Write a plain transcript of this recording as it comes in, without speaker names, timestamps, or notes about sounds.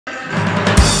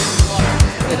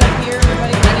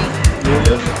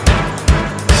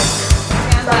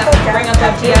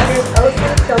WTS.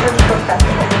 Children's Book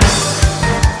Festival.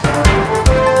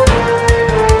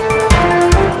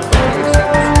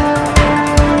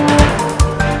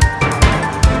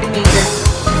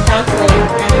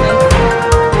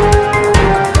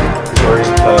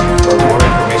 For more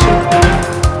information.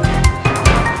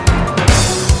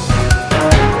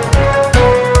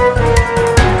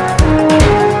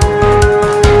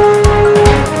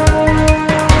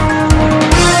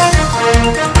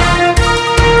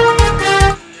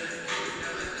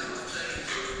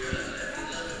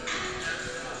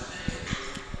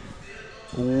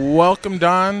 Welcome,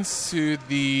 Dons, to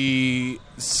the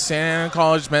Santa Ana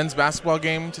College men's basketball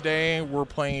game today. We're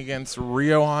playing against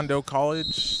Rio Hondo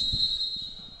College.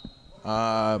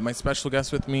 My special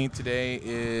guest with me today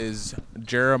is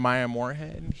Jeremiah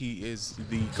Moorhead. He is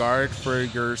the guard for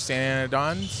your Santa Ana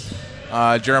Dons.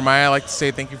 Jeremiah, I'd like to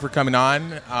say thank you for coming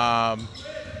on. I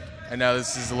know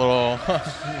this is a little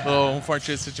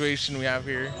unfortunate situation we have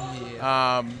here.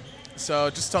 Yeah. So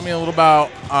just tell me a little about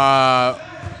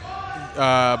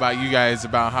you guys,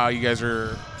 about how you guys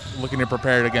are looking to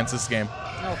prepare against this game.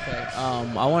 Okay.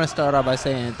 I want to start off by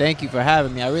saying thank you for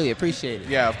having me. I really appreciate it.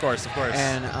 Yeah, of course.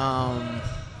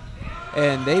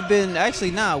 And they've been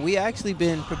we actually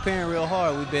been preparing real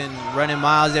hard. We've been running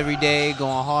miles every day,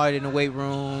 going hard in the weight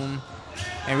room,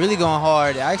 and really going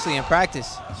hard actually in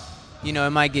practice. You know,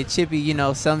 it might get chippy,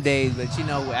 some days, but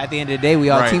at the end of the day, we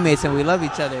all teammates and we love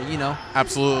each other.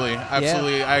 Absolutely.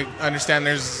 Yeah. I understand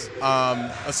there's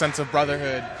a sense of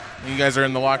brotherhood. You guys are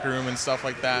in the locker room and stuff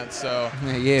like that, so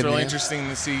it's really interesting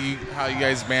to see how you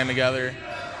guys band together.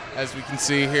 As we can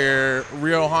see here,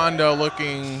 Rio Hondo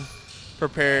looking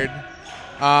prepared.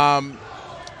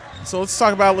 So let's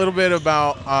talk about a little bit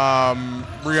about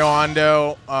Rio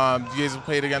Hondo. You guys have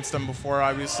played against them before,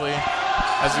 obviously.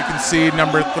 As you can see,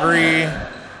 number 3,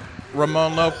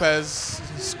 Ramon Lopez,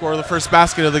 scored the first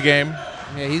basket of the game.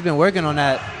 Yeah, he's been working on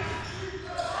that.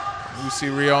 You see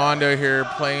Rio Hondo here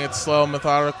playing it slow,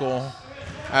 methodical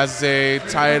as they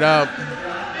tie it up.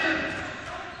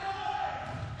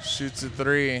 Shoots a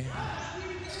 3.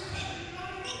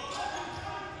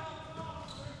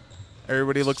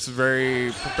 Everybody looks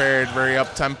very prepared, very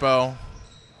up-tempo.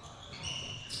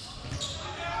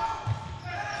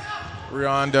 Rio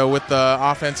Hondo with the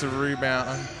defensive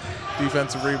rebound.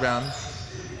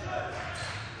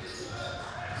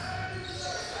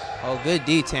 Oh, good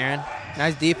D, Taryn.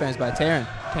 Nice defense by Taryn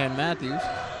Matthews.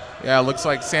 Yeah, it looks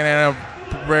like Santa Ana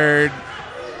prepared.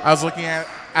 I was looking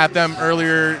at them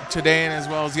earlier today and as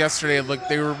well as yesterday. Look,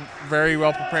 they were very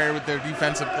well prepared with their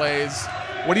defensive plays.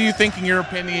 What do you think, in your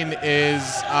opinion, is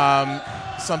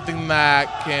something that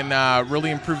can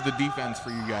really improve the defense for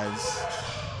you guys?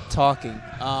 Talking.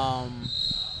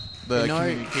 The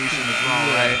communication is wrong,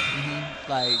 right? Mm-hmm.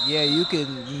 Like, yeah, you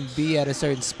can be at a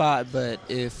certain spot, but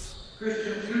if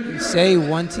you say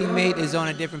one teammate is on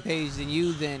a different page than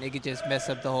you, then it could just mess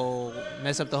up the whole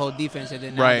defense, and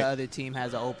then now the other team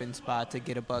has an open spot to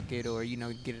get a bucket or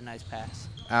get a nice pass.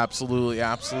 Absolutely.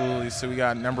 So we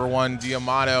got number 1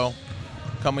 Diamato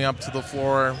coming up to the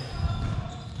floor.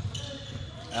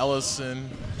 Ellison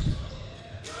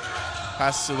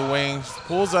passes to the wing,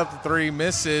 pulls up the 3,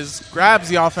 misses, grabs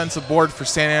the offensive board for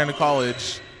Santa Ana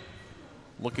College.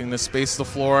 Looking to space the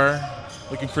floor,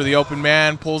 looking for the open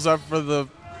man, pulls up for the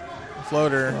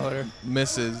floater.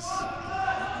 Misses.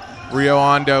 Rio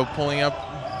Hondo pulling up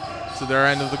to their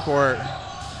end of the court.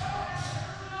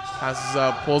 Passes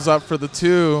up, pulls up for the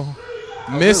 2.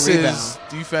 Misses.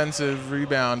 Defensive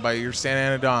rebound by your Santa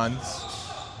Ana Dons.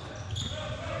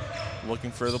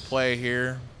 Looking for the play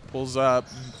here. Pulls up,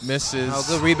 misses. Oh,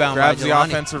 good rebound. Grabs by the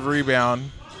offensive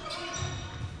rebound.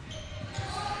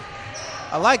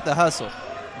 I like the hustle.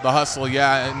 The hustle,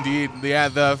 yeah, indeed. Yeah,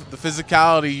 the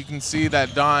physicality. You can see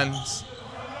that Dons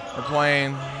are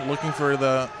playing, looking for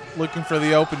the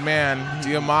open man.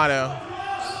 Diamato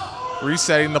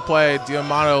resetting the play.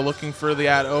 Diamato looking for the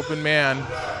open man.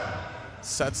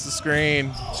 Sets the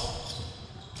screen.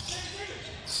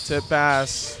 Tip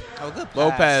pass. Oh, good pass.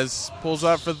 Lopez pulls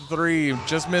up for the 3.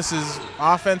 Just misses.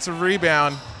 Offensive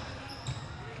rebound.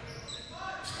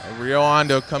 And Rio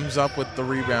Hondo comes up with the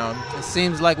rebound. It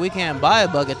seems like we can't buy a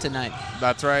bucket tonight.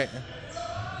 That's right.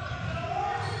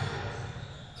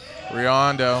 Rio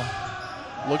Hondo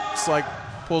looks like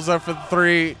pulls up for the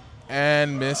 3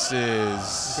 and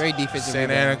misses. Great defensive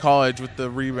Santa Ana College with the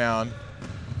rebound.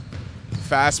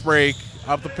 Fast break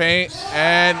up the paint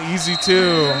and easy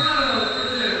 2.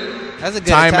 That's a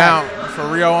good timeout attack for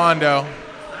Rio Hondo.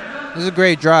 This is a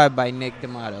great drive by Nick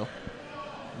D'Amato.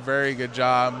 Very good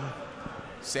job.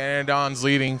 Santa Ana Dons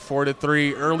leading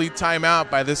 4-3. Early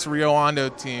timeout by this Rio Hondo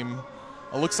team.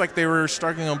 It looks like they were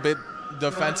struggling a bit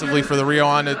defensively for the Rio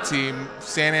Hondo team.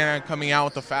 Santa Ana coming out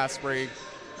with the fast break,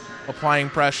 applying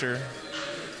pressure.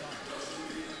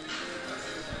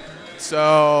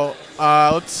 So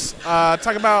let's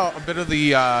talk about a bit of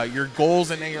the your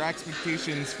goals and your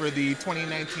expectations for the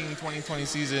 2019-2020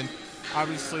 season.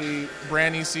 Obviously,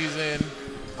 brand new season.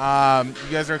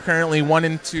 You guys are currently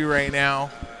 1-2 right now.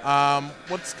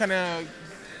 What's kind of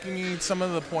give me some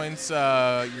of the points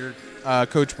your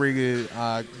Coach Brigg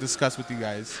discussed with you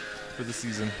guys for the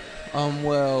season?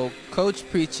 Well, Coach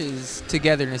preaches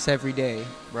togetherness every day.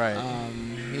 Right.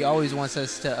 He always wants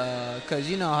us to, because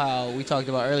you know how we talked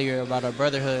about earlier about our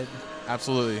brotherhood.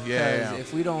 Absolutely. Yeah.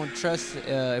 If we don't trust,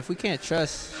 if we can't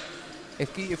trust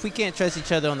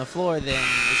each other on the floor, then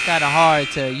it's kind of hard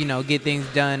to get things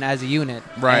done as a unit.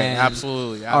 Right. And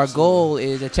Absolutely. Our goal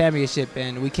is a championship,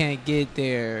 and we can't get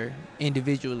there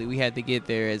individually. We had to get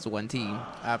there as one team.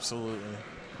 Absolutely.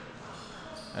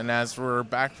 And as we're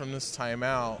back from this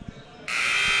timeout,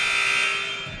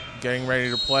 getting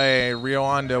ready to play, Rio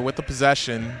Hondo with the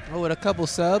possession. With a couple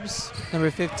subs,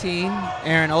 number 15,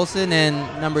 Aaron Olson, and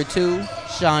number 2,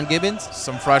 Sean Gibbons.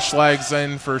 Some fresh legs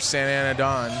in for Santa Ana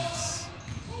Dons.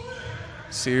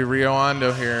 See Rio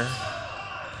Hondo here.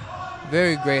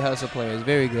 Very great hustle players,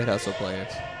 very good hustle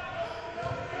players.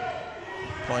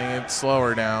 Playing it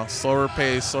slower now, slower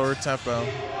pace, slower tempo.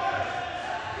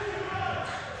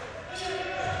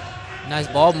 Nice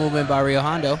ball movement by Rio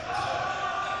Hondo.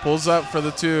 Pulls up for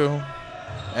the 2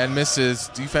 and misses.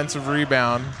 Defensive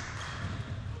rebound.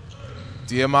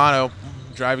 Diamato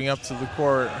driving up to the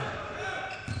court.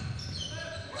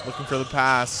 Looking for the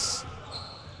pass.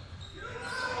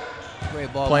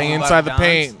 Great ball. Playing inside the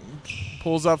paint.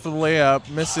 Pulls up for the layup.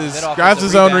 Misses. Grabs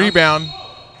his rebound. own rebound.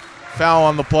 Foul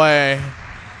on the play.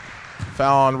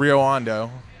 Foul on Rio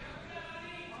Hondo.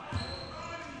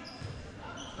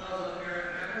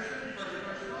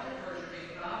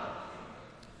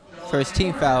 First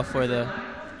team foul for the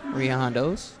Rio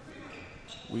Hondos.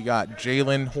 We got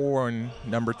Jalen Horn,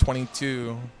 number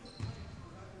 22,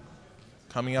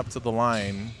 coming up to the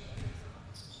line.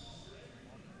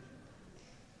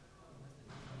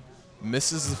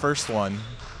 Misses the first one.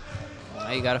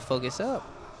 Now you got to focus up.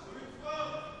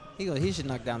 He should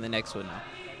knock down the next one now.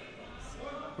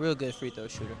 Real good free throw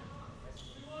shooter.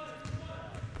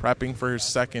 Prepping for his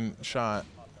second shot.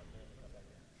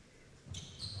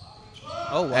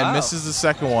 Oh, wow. And misses the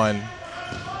second one.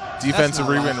 Defensive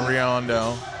rebound, Rio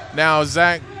Hondo. Now, is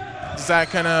that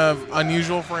kind of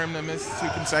unusual for him to miss 2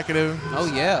 consecutive? Oh,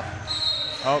 yeah.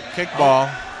 Oh, kickball.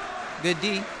 Good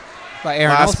D by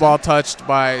Aaron Last Olson. ball touched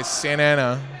by Santa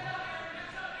Ana.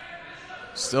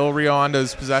 Still Rio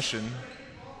Hondo's possession.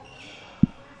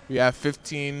 We have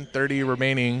 15:30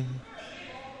 remaining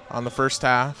on the first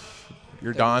half.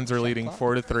 Your Dons are leading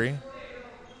 4-3.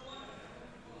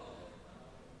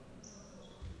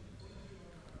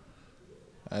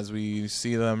 As we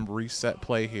see them reset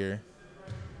play here.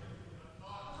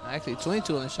 Actually,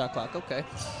 22 on the shot clock. Okay.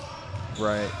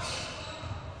 Right.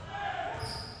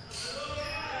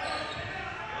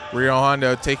 Rio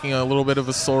Hondo taking a little bit of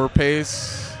a slower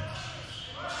pace.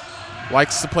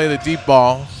 Likes to play the deep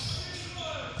ball.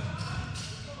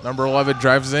 Number 11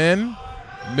 drives in.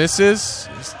 Misses.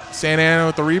 Santa Ana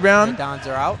with the rebound. The Dons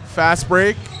are out. Fast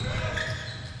break.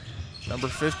 Number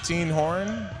 15,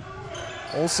 Horn.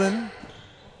 Olson.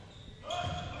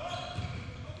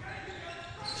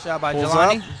 Shot by Pulls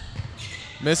Jelani. up.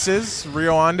 Misses.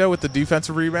 Rio Hondo with the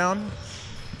defensive rebound.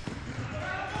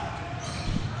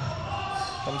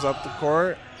 Comes up the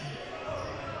court.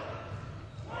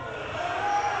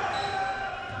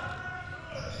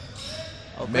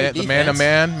 Oh, The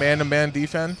man-to-man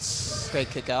defense. Great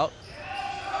kick out.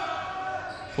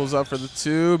 Pulls up for the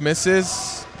 2.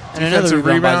 Misses. And another Defensive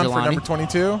rebound rebound by for number Jelani.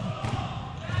 22.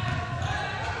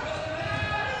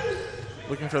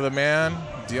 Looking for the man.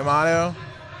 Diamato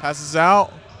passes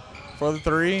out for the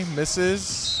 3.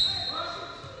 Misses.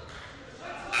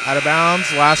 Out of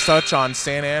bounds. Last touch on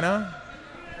Santa Ana.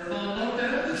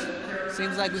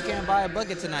 Seems like we can't buy a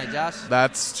bucket tonight, Josh.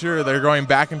 That's true. They're going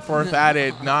back and forth at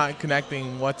it, not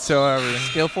connecting whatsoever.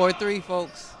 Still 4-3,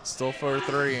 folks. Still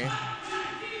 4-3.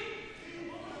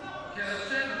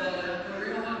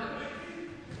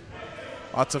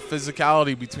 Lots of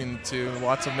physicality between the two.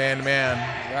 Lots of man-to-man.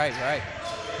 Right.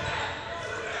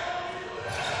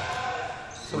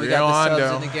 So we Rio got the Hondo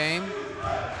subs in the game.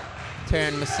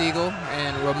 Taryn Masigal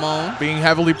and Ramon. Being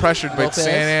heavily pressured by Lopez.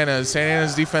 Santa Ana. Santa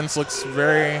Ana's defense looks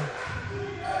very,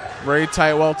 very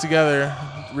tight, well together.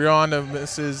 Rio Hondo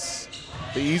misses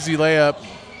the easy layup,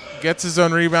 gets his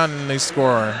own rebound, and they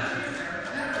score.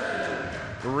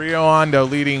 Rio Hondo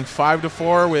leading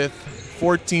 5-4 with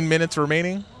 14 minutes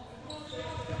remaining.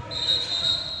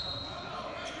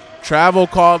 Travel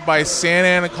called by Santa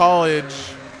Ana College.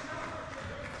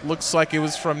 Looks like it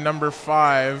was from number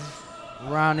 5.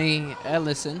 Ronnie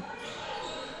Ellison.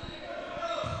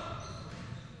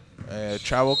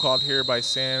 Travel called here by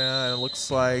Santa, and it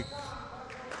looks like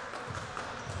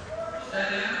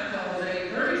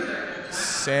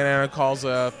Santa Ana calls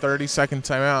a 30-second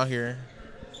timeout here.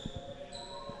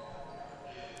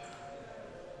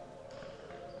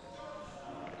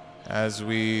 As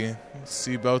we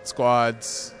see both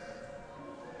squads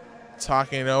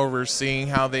talking over, seeing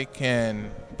how they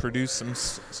can produce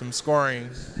some scoring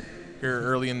here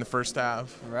early in the first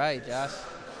half. Right, Josh.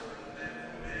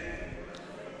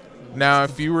 Now,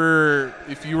 if you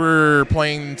were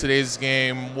playing today's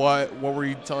game, what would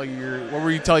you tell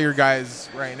your guys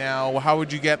right now? How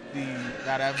would you get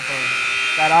that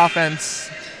offense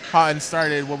hot and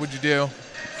started? What would you do?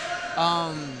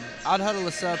 I'd huddle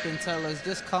us up and tell us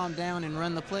just calm down and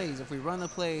run the plays. If we run the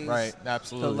plays, right,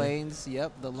 absolutely.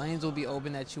 The lanes will be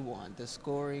open that you want. The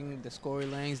scoring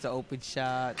lanes, the open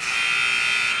shots,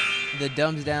 the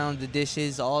dumps down, the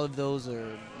dishes, all of those are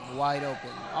wide open.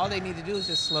 All they need to do is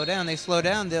just slow down. They slow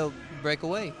down, they'll break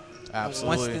away.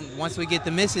 Absolutely. Once we get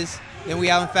the misses, then we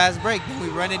have a fast break. Then we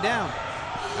run it down.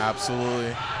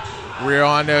 Absolutely. Rio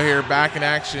Hondo here back in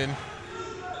action.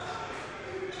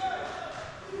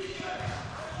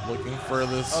 Looking for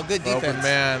this good open defense.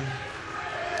 man.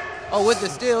 Oh, with the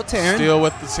steal, Taryn. Steal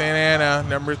with the Santa Ana,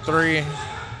 number 3.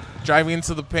 Driving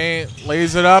into the paint,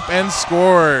 lays it up, and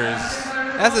scores.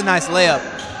 That's a nice layup.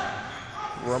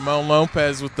 Ramon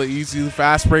Lopez with the easy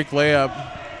fast break layup.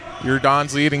 Your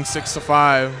Dons leading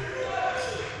 6-5.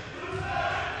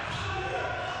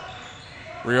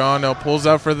 Rio Hondo pulls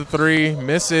up for the 3,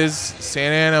 misses.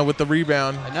 Santa Ana with the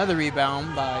rebound. Another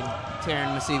rebound by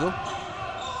Taryn Masigo.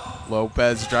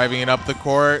 Lopez driving it up the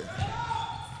court.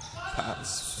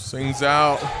 Pass swings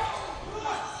out.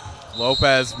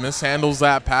 Lopez mishandles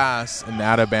that pass and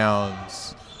out of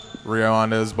bounds. Rio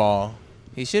Hondo's ball.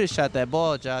 He should have shot that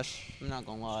ball, Josh. I'm not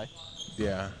going to lie.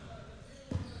 Yeah.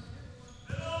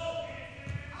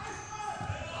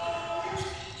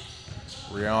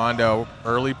 Rio Hondo,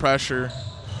 early pressure.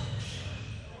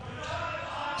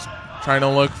 Trying to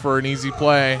look for an easy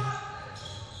play.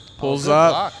 Pulls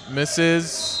up, block.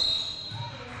 misses.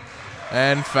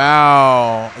 And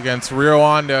foul against Rio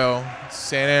Hondo.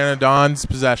 Santa Ana Dons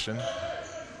possession.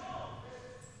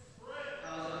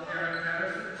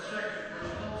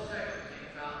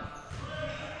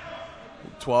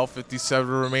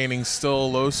 12:57 remaining, still a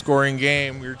low-scoring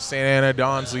game. We're Santa Ana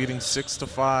Dons leading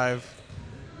 6-5.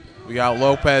 We got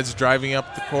Lopez driving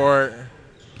up the court,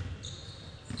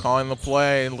 calling the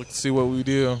play. Let's see what we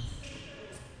do.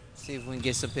 See if we can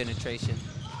get some penetration.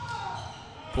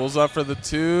 Pulls up for the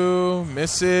 2,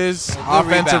 misses.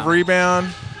 Offensive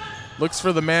rebound. Looks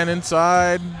for the man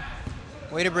inside.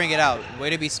 Way to bring it out.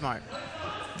 Way to be smart.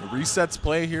 Resets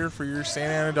play here for your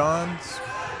Santa Ana Dons.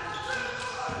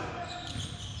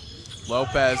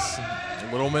 Lopez,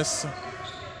 little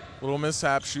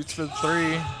mishap, shoots for the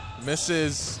 3,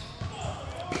 misses.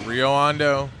 Rio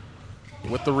Hondo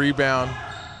with the rebound.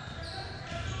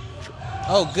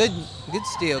 Oh, good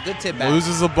steal, good tip back.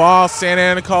 Loses the ball. Santa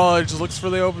Ana College looks for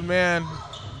the open man,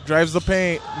 drives the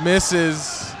paint,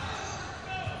 misses.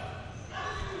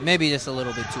 Maybe just a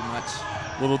little bit too much.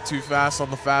 A little too fast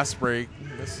on the fast break.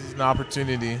 This is an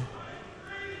opportunity.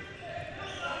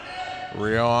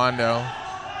 Rio Hondo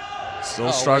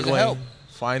still struggling.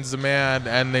 Finds the man,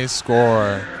 and they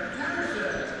score.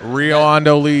 Rio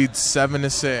Hondo leads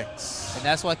 7-6. And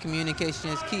that's why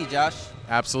communication is key, Josh.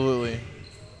 Absolutely.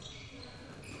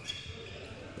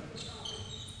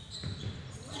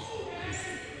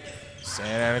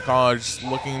 Santa Ana College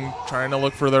trying to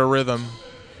look for their rhythm.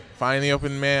 Finding the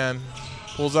open man.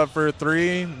 Pulls up for a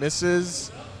 3,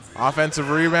 misses. Offensive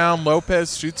rebound.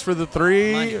 Lopez shoots for the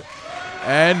 3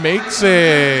 and makes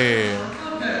it.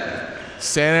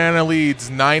 Santa Ana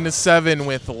leads 9-7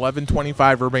 with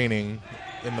 11:25 remaining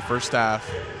in the first half.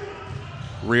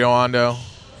 Rio Hondo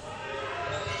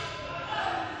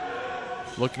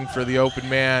looking for the open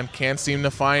man. Can't seem to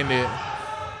find it.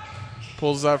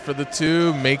 Pulls up for the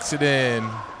 2, makes it in.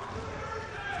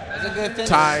 That's a good finish.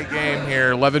 Tie game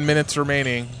here, 11 minutes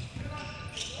remaining.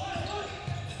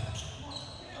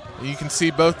 You can see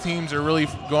both teams are really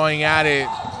going at it,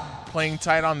 playing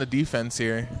tight on the defense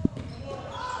here.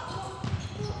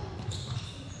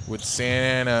 With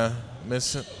Santa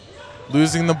Ana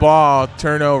losing the ball,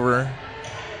 turnover.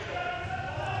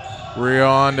 Rio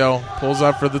Hondo pulls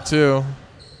up for the 2,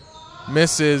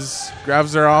 misses,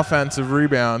 grabs their offensive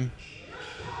rebound,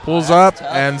 pulls up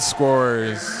and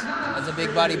scores. That's a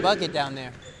big body bucket down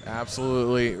there.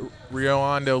 Absolutely. Rio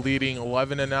Hondo leading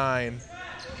 11-9.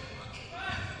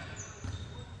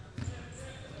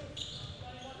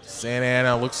 Santa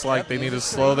Ana looks like they need to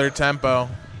slow their tempo.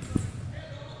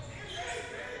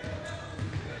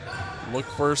 Look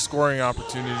for a scoring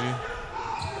opportunity.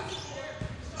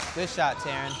 Good shot,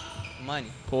 Taryn.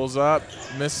 Money. Pulls up,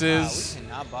 misses. We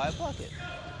cannot buy a bucket.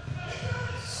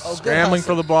 Oh, Scrambling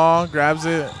for the ball, grabs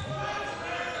it.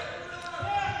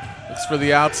 Looks for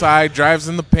the outside, drives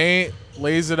in the paint,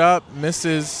 lays it up,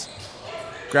 misses.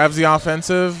 Grabs the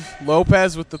offensive.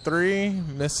 Lopez with the three,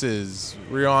 misses.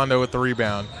 Rio Hondo with the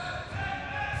rebound.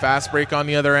 Fast break on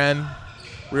the other end.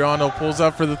 Rio Hondo pulls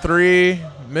up for the three,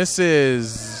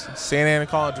 misses. Santa Ana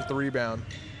College with the rebound.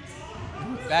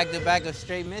 Back-to-back of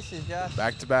straight misses, Josh.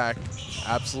 Back-to-back,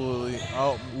 absolutely.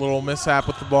 Oh, little mishap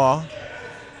with the ball.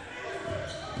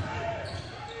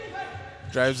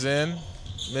 Drives in,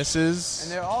 misses.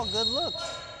 And they're all good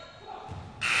looks.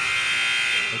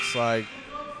 Looks like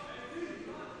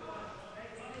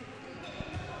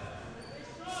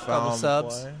foul on the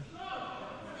subs. play.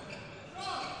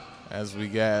 As we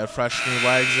get fresh new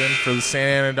legs in for the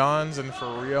Santa Ana Dons and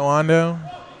for Rio Hondo.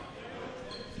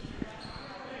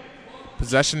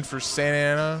 Possession for Santa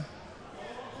Ana.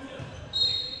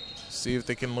 See if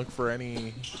they can look for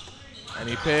any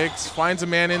picks. Finds a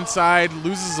man inside,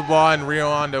 loses the ball, and Rio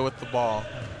Hondo with the ball.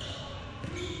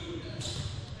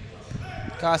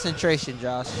 Concentration,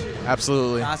 Josh.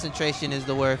 Absolutely. Concentration is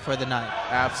the word for the night.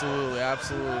 Absolutely,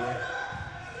 absolutely.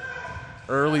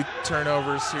 Early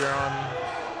turnovers here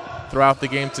throughout the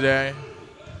game today.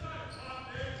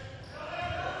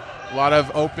 A lot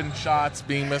of open shots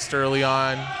being missed early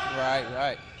on.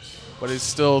 Right. But it's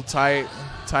still tight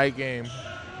game.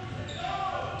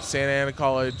 Santa Ana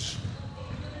College.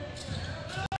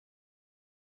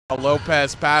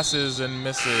 Lopez passes and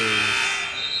misses.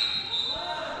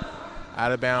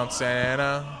 Out of bounds, Santa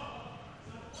Ana.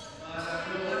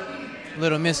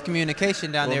 Little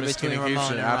miscommunication down there between Ramon and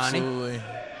Ronnie. Absolutely.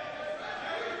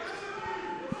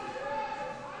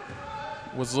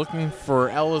 Was looking for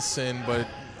Ellison, but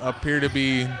appeared to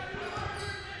be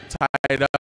tied up.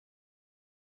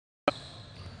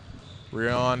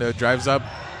 Rio Hondo drives up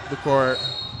the court.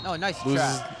 Oh, nice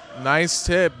Loses, try. nice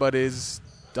tip, but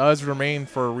does remain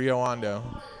for Rio Hondo.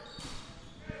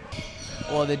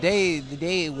 Well,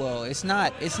 it's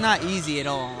not easy at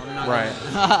all. I'm not Right.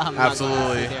 I'm not Absolutely.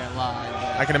 gonna sit there and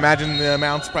lie, I can imagine the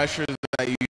amount of pressure that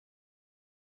you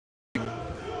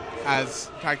as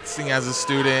practicing as a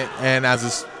student and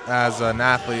as an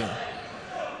athlete.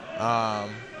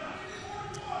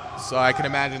 So I can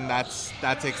imagine that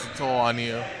takes a toll on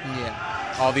you.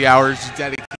 Yeah. All the hours you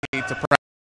dedicate to practice,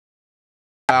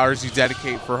 hours you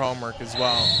dedicate for homework as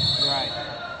well. Right.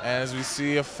 And as we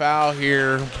see a foul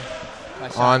here By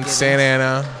on Sean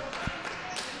Santa Gibbons. Ana.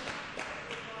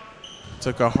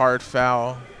 Took a hard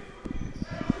foul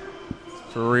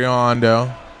for Rio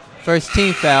Hondo. First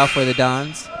team foul for the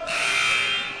Dons.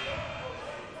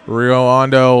 Rio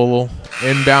Hondo will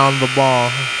inbound the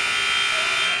ball.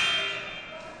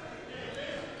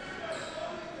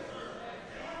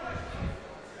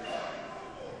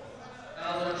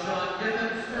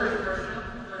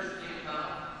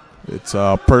 It's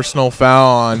a personal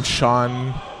foul on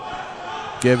Sean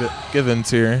Givens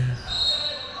here.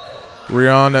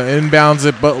 Rio Hondo inbounds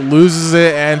it but loses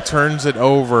it and turns it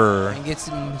over.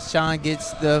 And Sean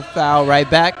gets the foul right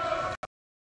back.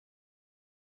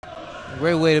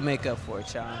 Great way to make up for it,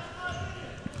 Sean.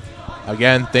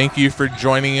 Again, thank you for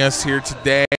joining us here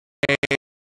today.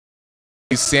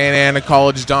 Santa Ana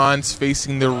College Dons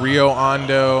facing the Rio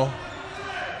Hondo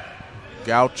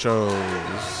Gauchos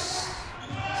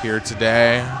here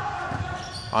today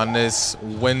on this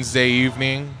Wednesday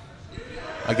evening.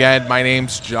 Again, my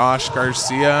name's Josh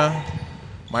Garcia.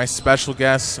 My special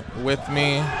guest with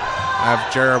me, I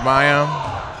have Jeremiah.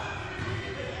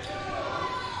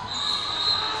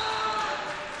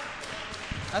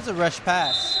 That's a rush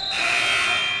pass.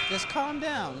 Just calm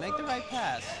down. Make the right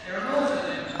pass.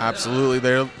 Absolutely.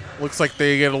 There looks like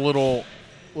they get a little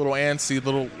antsy,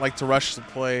 like to rush the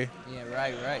play. Yeah,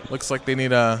 right. Looks like they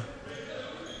need to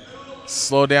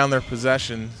slow down their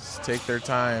possessions, take their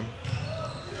time.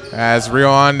 As Rio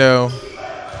Hondo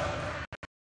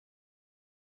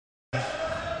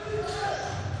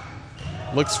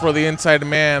looks for the inside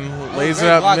man, lays it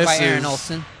up, block by Aaron misses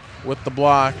Olsen. with the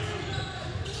block.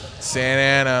 Santa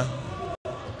Ana.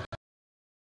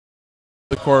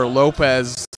 The court,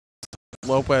 Lopez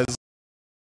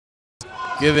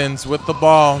Givens with the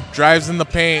ball, drives in the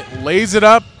paint, lays it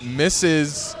up,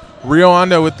 misses. Rio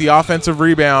Hondo with the offensive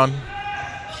rebound.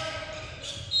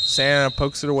 Santa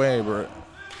pokes it away, but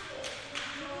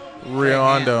Rio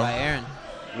Hondo by Aaron.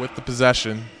 with the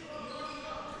possession.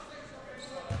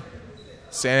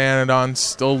 Santa Ana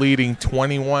still leading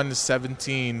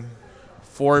 21-17.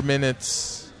 4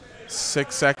 minutes,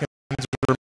 6 seconds.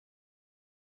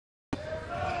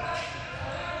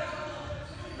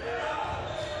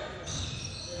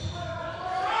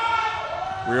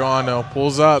 Rio Hondo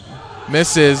pulls up,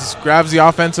 misses, grabs the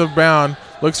offensive bound,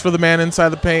 looks for the man inside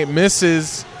the paint,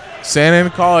 misses. Santa Ana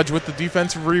College with the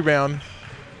defensive rebound.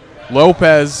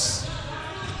 Lopez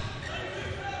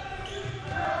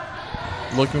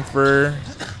looking for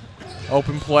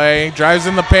open play, drives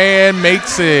in the paint,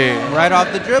 makes it. Right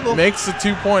off the dribble. Makes the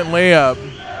 2-point layup.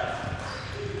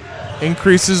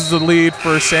 Increases the lead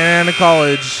for Santa Ana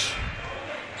College.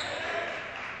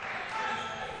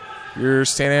 Your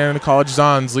Santa Ana College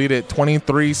Zons lead at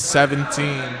 23-17.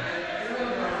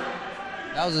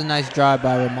 That was a nice drive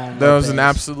by Ramon. That was an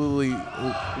absolutely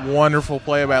wonderful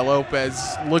play by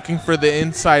Lopez. Looking for the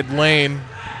inside lane,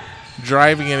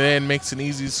 driving it in, makes an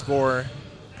easy score.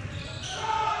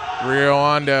 Rio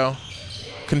Hondo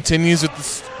continues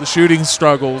with the shooting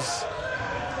struggles.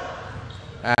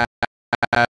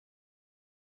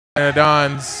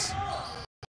 Dons.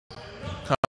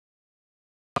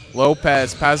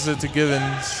 Lopez passes it to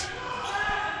Givens.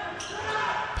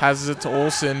 Passes it to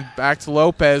Olsen. Back to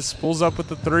Lopez. Pulls up with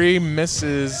the 3.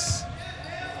 Misses.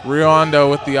 Rio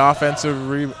Hondo with the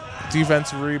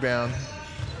defensive rebound.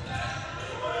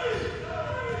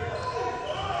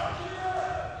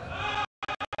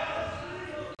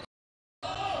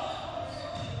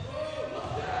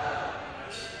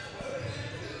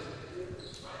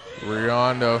 Rio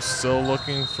Hondo still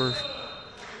looking for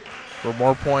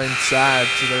more points add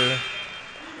to their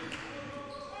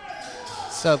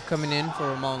sub coming in for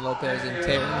Ramon Lopez and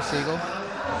Taylor Siegel.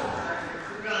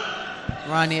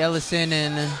 Ronnie Ellison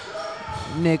and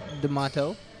Nick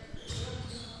D'Amato.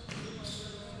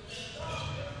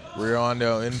 Rio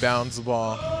Hondo inbounds the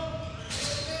ball.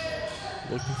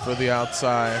 Looking for the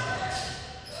outside.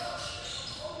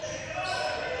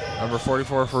 Number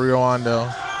 44 for Rio Hondo.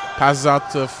 Passes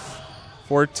out to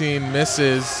 14,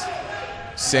 misses.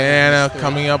 Santa Ana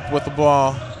coming up with the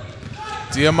ball.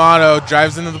 D'Amato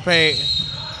drives into the paint,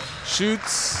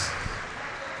 shoots,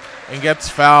 and gets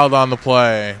fouled on the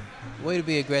play. Way to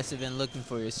be aggressive and looking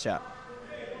for your shot.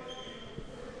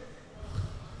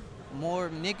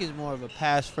 Nick is more of a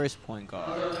pass first point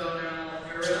guard.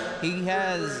 He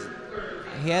has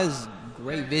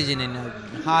great vision and a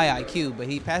high IQ, but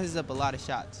he passes up a lot of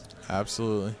shots.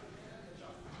 Absolutely.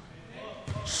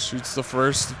 Shoots the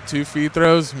first 2 free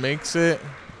throws, makes it.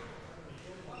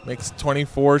 Makes it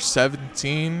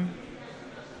 24-17.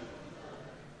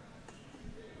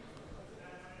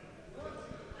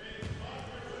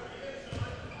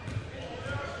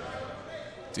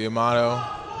 D'Amato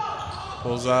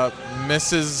pulls up,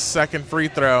 misses second free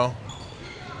throw.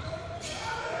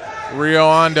 Rio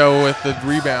Hondo with the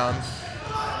rebound.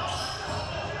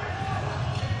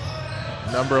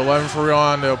 Number 11 for Rio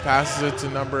Hondo passes it to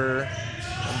number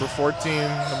 14.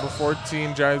 Number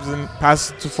 14 drives in,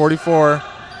 passes it to 44.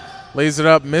 Lays it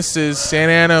up, misses.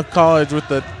 Santa Ana College with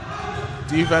the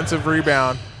defensive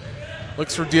rebound.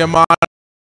 Looks for D'Amato.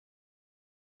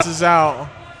 Passes out.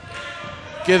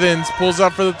 Givens pulls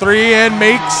up for the 3 and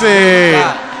makes it.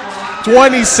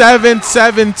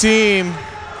 27-17.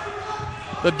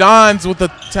 The Dons with a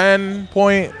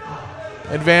 10-point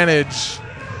advantage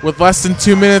with less than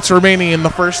 2 minutes remaining in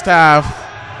the first half.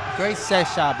 Great set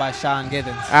shot by Sean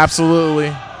Givens.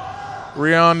 Absolutely.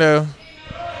 Rio Hondo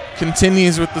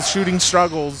continues with the shooting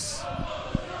struggles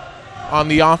on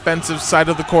the offensive side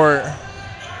of the court.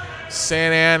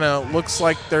 Santa Ana looks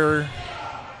like they're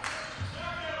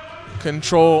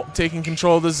taking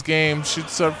control of this game.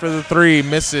 Shoots up for the 3,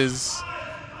 misses.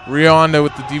 Rio Hondo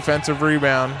with the defensive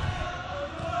rebound.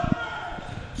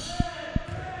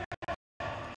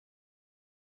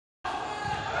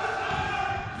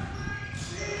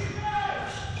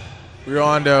 Rio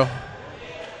Hondo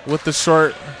with the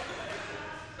short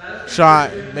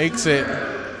shot, makes it.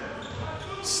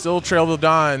 Still trail the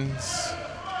Dons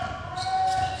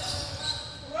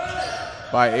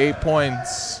by 8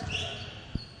 points.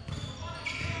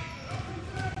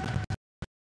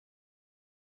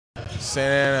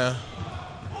 Santa Ana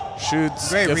shoots,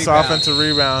 Great gets rebound. offensive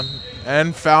rebound,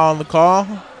 and foul on the call.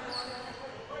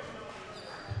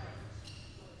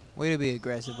 Way to be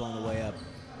aggressive on the way up.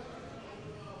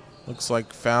 Looks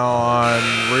like foul on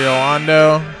Rio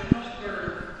Hondo.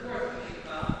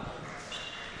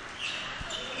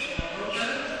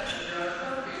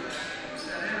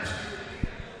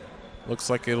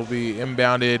 Looks like it'll be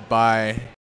inbounded by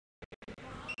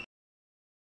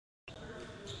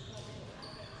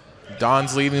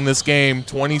Don's leading this game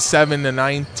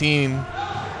 27-19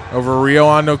 over Rio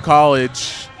Hondo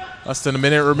College. Less than a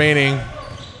minute remaining.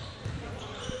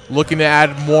 Looking to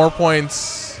add more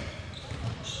points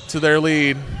to their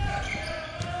lead.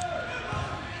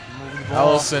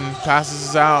 Ellison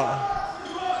passes out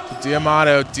to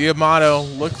Diamato.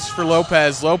 Diamato looks for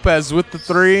Lopez. Lopez with the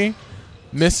three.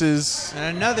 Misses.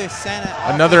 And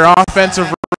another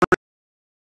offensive.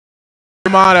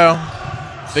 Diamato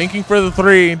thinking for the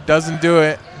three. Doesn't do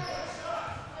it.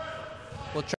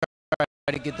 We'll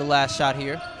try to get the last shot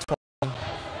here.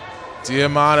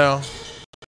 Diamato.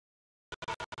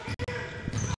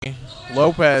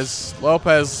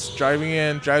 Lopez driving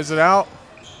in, drives it out.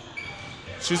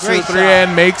 Shoots for the three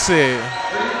and makes it.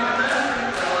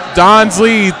 Don's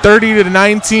lead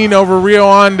 30-19 over Rio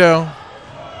Hondo.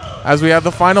 As we have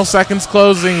the final seconds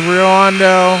closing, Rio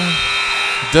Hondo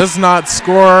does not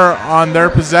score on their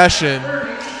possession.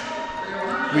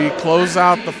 We close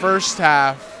out the first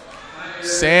half.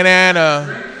 Santa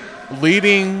Ana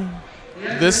leading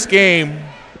this game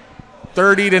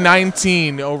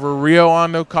 30-19 over Rio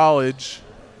Hondo College.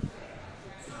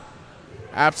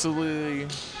 Absolutely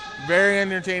very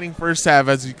entertaining first half,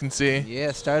 as you can see.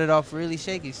 Yeah, started off really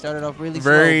shaky. Started off really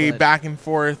very slow, back and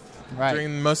forth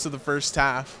during most of the first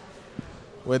half,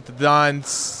 with the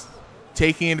Dons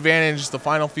taking advantage the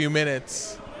final few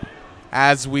minutes.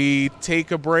 As we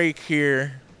take a break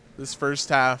here, this first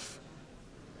half,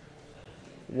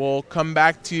 we'll come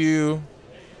back to you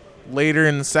later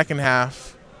in the second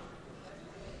half.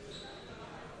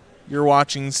 You're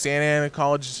watching Santa Ana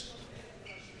College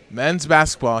men's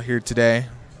basketball here today,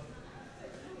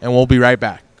 and we'll be right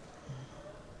back.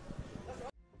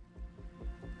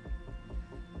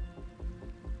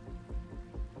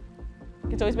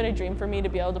 It's always been a dream for me to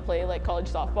be able to play like college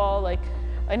softball. Like,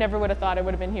 I never would have thought I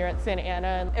would have been here at Santa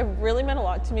Ana. It really meant a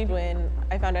lot to me when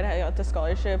I found out I got the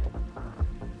scholarship.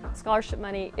 Scholarship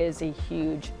money is a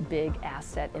huge, big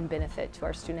asset and benefit to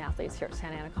our student athletes here at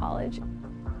Santa Ana College.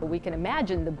 We can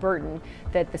imagine the burden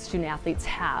that the student athletes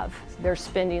have. They're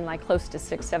spending like close to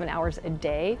 6-7 hours a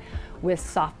day with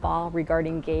softball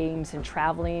regarding games and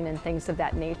traveling and things of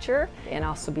that nature, and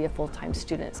also be a full-time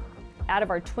student. Out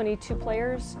of our 22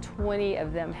 players, 20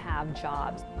 of them have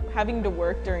jobs. Having to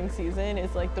work during season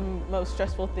is like the most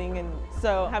stressful thing, and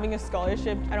so having a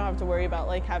scholarship, I don't have to worry about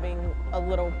like having a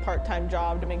little part-time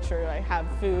job to make sure I have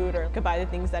food or could buy the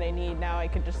things that I need. Now I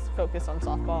could just focus on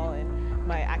softball and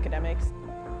my academics.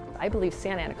 I believe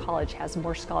Santa Ana College has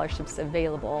more scholarships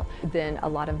available than a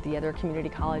lot of the other community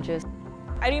colleges.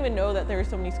 I didn't even know that there were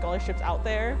so many scholarships out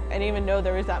there. I didn't even know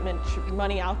there was that much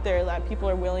money out there that people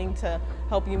are willing to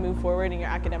help you move forward in your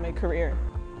academic career.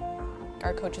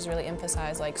 Our coaches really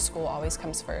emphasize like school always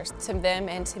comes first. To them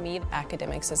and to me,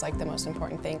 academics is like the most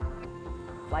important thing.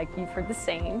 Like you've heard the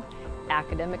saying,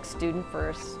 academic student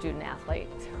first, student athlete.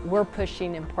 We're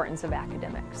pushing the importance of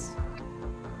academics.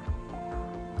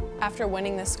 After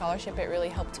winning this scholarship, it really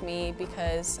helped me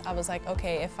because I was like,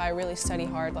 okay, if I really study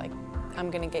hard, like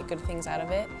I'm gonna get good things out of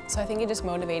it. So I think it just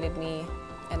motivated me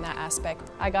in that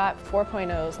aspect. I got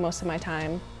 4.0s most of my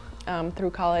time through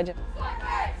college.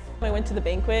 When I went to the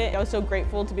banquet, I was so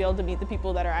grateful to be able to meet the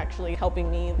people that are actually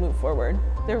helping me move forward.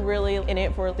 They're really in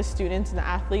it for the students and the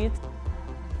athletes.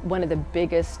 One of the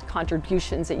biggest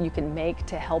contributions that you can make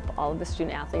to help all of the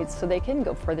student athletes so they can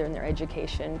go further in their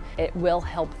education, it will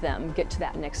help them get to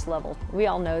that next level. We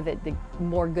all know that the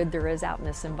more good there is out in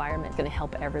this environment, it's going to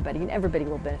help everybody, and everybody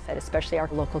will benefit, especially our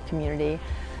local community.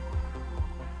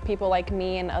 People like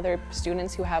me and other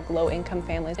students who have low-income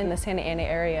families in the Santa Ana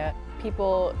area,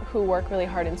 people who work really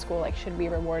hard in school like should be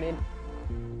rewarded.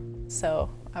 So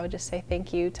I would just say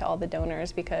thank you to all the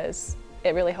donors because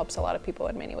it really helps a lot of people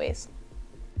in many ways.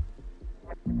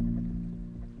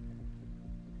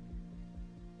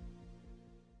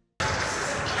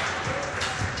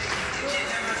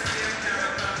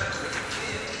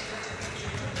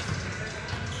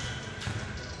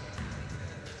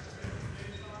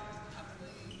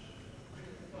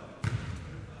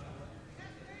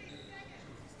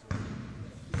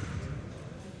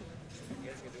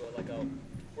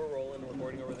 We're rolling,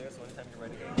 recording over there, so anytime you're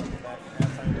ready, go back.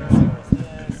 Halftime,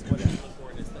 yes, what is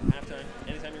important is the halftime.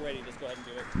 Anytime you're ready, just go ahead and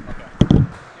do it. Okay. Give it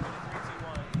a 3, 2,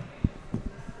 1.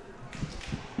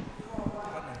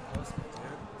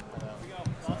 Here we go.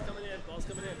 Ball's coming in. Ball's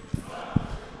coming in.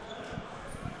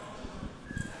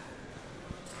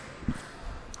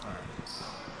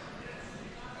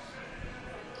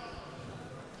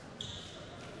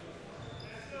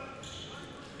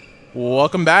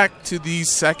 Welcome back to the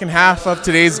second half of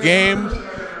today's game.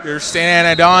 Your Santa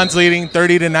Ana Dons leading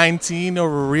 30-19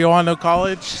 over Rio Hondo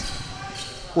College.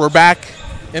 We're back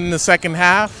in the second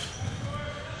half.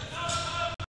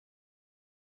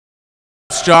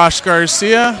 It's Josh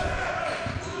Garcia.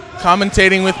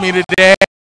 Commentating with me today,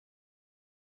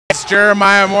 it's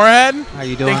Jeremiah Moorhead. How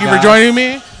you doing? Thank you for joining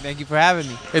me. Thank you for having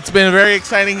me. It's been a very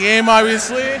exciting game,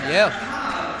 obviously. Yeah.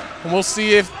 And we'll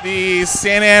see if the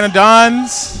Santa Ana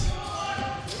Dons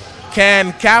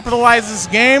can capitalize this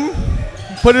game,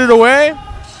 put it away.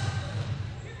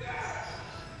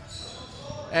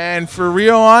 And for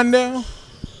Rio Hondo,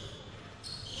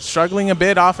 struggling a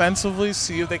bit offensively,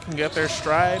 see if they can get their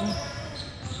stride.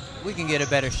 We can get a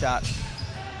better shot.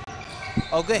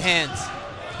 Oh, good hands.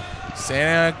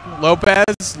 Santa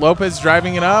Lopez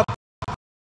driving it up.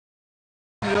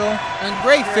 And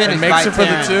great finish. And makes it for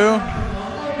the two.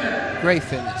 Great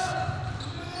finish.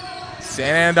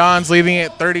 Santa Ana Dons leading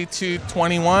at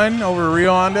 32-21 over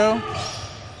Rio Hondo.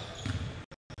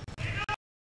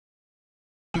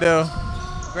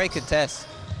 Great contest.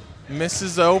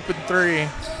 Misses the open three.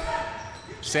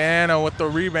 Santa Ana with the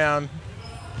rebound.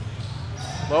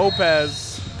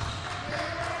 Lopez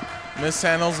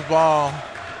mishandles the ball.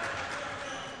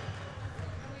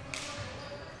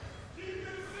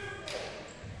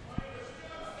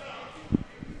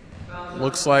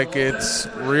 Looks like it's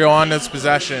Rio Hondo's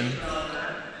possession.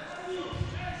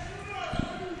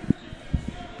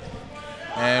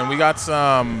 And we got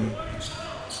some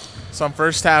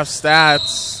first half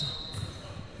stats.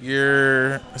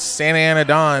 Your Santa Ana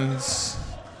Dons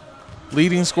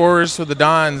leading scorers for the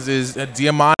Dons is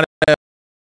Diamante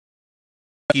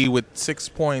with 6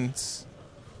 points.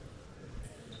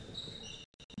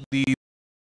 The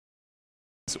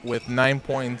with 9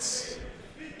 points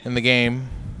in the game.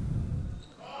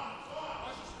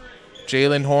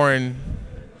 Jalen Horn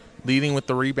leading with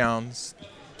the rebounds,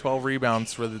 12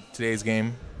 rebounds for today's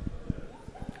game.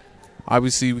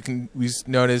 Obviously, we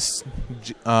noticed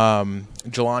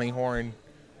Jelani Horn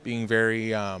being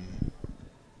very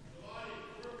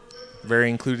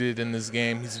included in this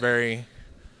game. He's very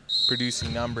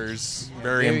producing numbers,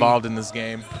 very involved in this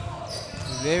game.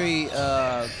 Very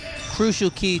crucial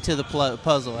key to the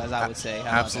puzzle, as I would say.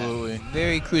 Absolutely.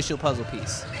 Very crucial puzzle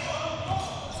piece.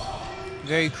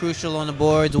 Very crucial on the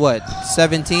boards. What,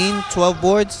 17, 12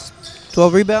 boards,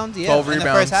 12 rebounds? Yeah, 12 in rebounds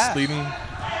the first half. leading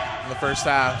in the first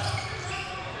half.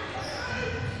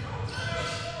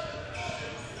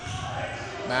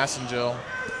 Massengill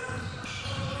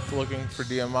looking for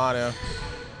Diamato.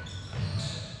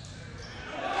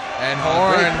 And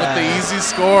Horn with the easy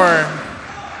score,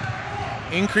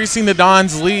 increasing the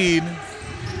Dons' lead.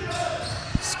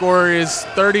 Score is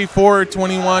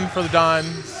 34-21 for the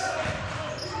Dons.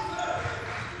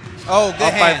 Oh, good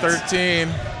up hands. By 13.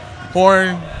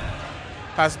 Horn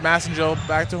past Massengill,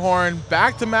 back to Horn,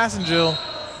 back to Massengill.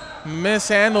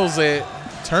 Mishandles it,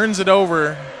 turns it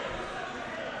over.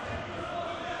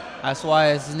 That's why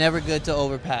it's never good to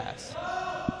overpass.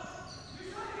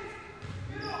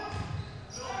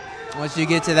 Once you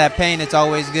get to that paint, it's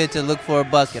always good to look for a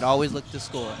bucket. Always look to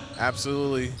score.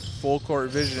 Absolutely. Full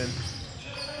court vision.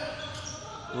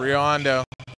 Rio Hondo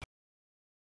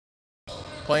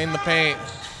playing the paint.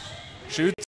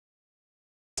 Shoots.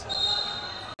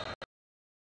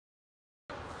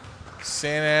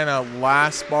 Santa Ana,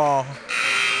 last ball.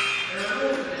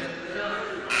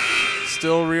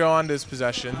 Still Rio Hondo's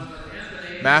possession.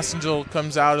 Massengill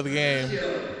comes out of the game.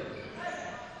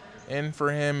 In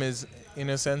for him is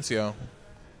Inocencio.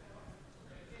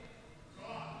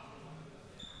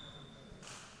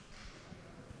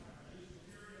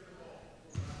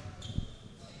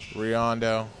 Rio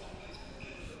Hondo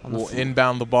will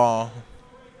inbound the ball.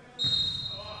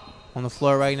 On the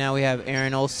floor right now, we have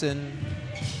Aaron Olson,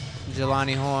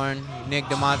 Jelani Horn, Nick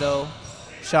D'Amato,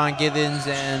 Sean Givens,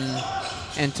 and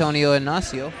Antonio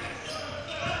Ignacio.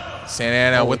 Santa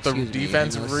Ana with the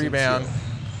defensive rebound.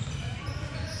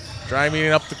 Driving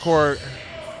it up the court.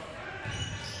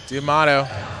 D'Amato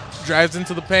drives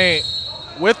into the paint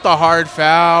with the hard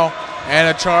foul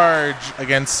and a charge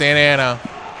against Santa Ana.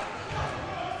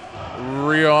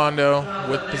 Rio Hondo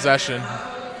with possession.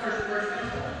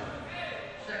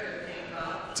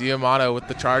 D'Amato with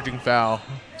the charging foul.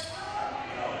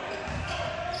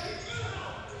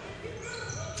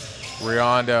 Rio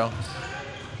Hondo.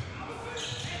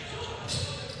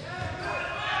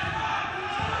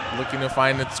 Looking to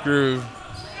find its groove.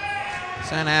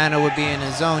 Santa Ana would be in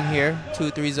a zone here,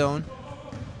 2-3 zone,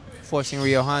 forcing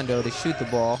Rio Hondo to shoot the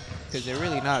ball because they're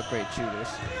really not great shooters.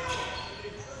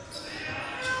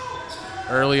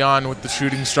 Early on with the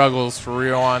shooting struggles for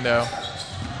Rio Hondo.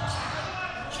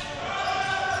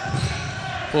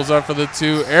 Pulls up for the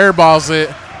two, airballs it.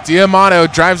 D'Amato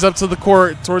drives up to the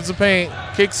court towards the paint,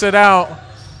 kicks it out.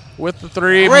 with the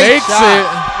three. Great Makes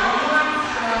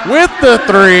shot. it with the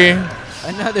three.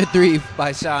 Another three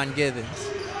by Sean Givens.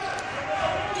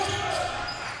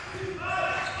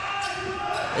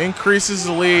 Increases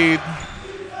the lead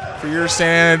for your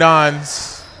Santa Ana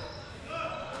Dons.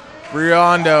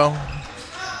 Hondo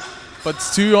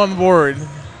puts 2 on the board.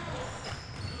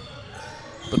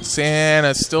 But Santa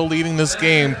Ana still leading this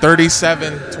game,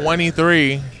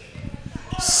 37-23.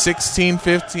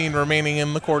 16-15 remaining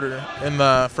in the quarter, in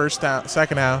the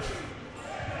second half.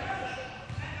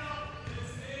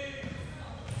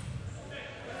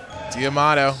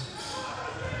 Diamato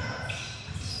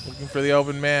looking for the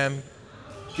open man.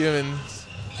 Givens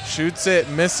shoots it,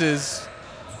 misses,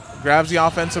 grabs the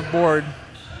offensive board,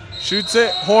 shoots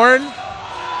it. Horn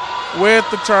with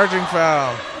the charging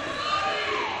foul.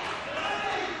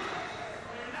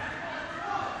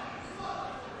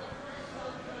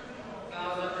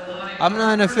 I'm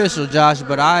not an official, Josh,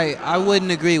 but I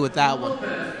wouldn't agree with that one.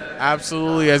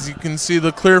 Absolutely, as you can see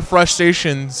the clear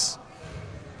frustrations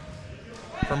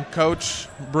from Coach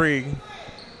Brigg.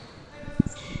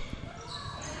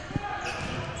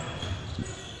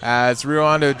 As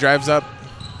Hondo drives up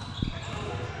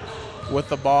with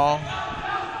the ball.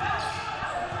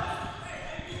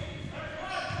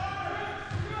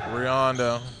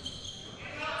 Hondo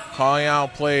calling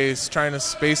out plays, trying to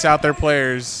space out their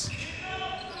players.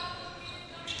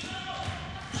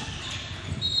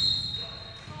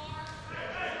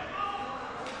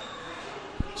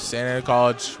 Santa Ana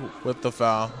College with the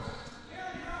foul.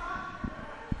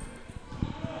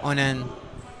 On in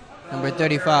number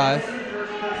 35.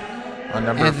 On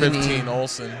number Anthony. 15,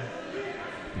 Olsen.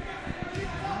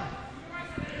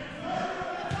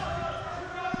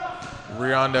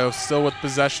 Hondo still with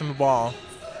possession of the ball.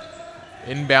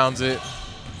 Inbounds it.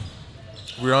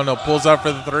 Hondo pulls up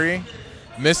for the three.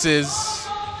 Misses.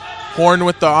 Horn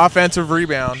with the offensive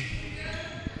rebound.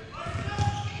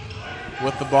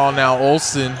 With the ball now,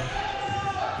 Olsen.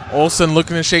 Olsen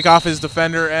looking to shake off his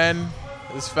defender and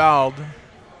is fouled.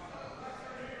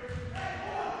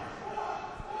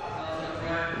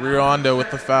 Hondo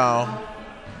with the foul.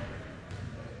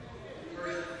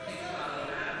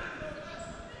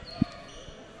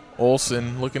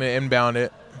 Olsen looking to inbound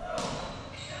it.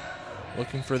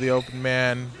 Looking for the open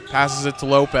man. Passes it to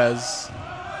Lopez.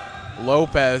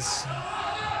 Lopez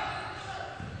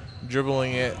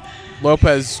dribbling it.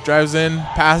 Lopez drives in,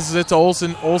 passes it to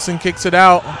Olsen. Olsen kicks it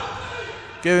out.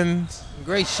 Givens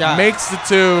Great shot. makes the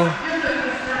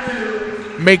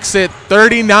 2. Makes it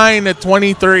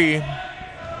 39-23.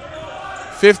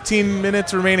 15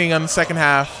 minutes remaining on the second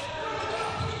half.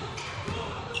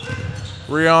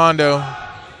 Hondo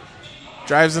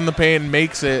drives in the paint and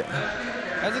makes it.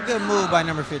 That's a good move by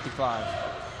number 55.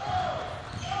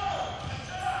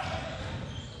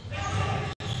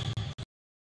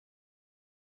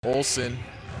 Olsen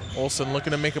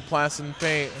looking to make a pass in the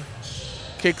paint.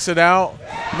 Kicks it out.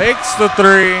 Makes the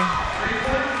 3.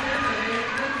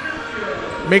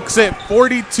 Makes it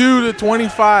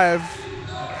 42-25.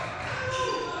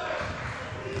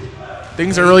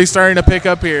 Things are really starting to pick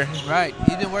up here. Right.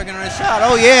 He's been working on a shot.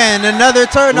 Oh, yeah, and another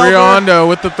turnover. Hondo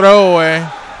with the throwaway.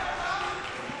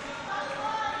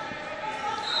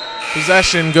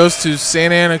 Possession goes to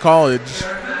Santa Ana College.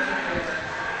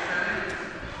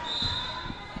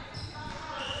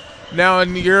 Now,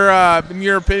 in your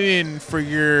opinion, for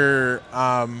your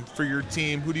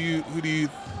team, who do you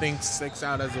think sticks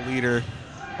out as a leader,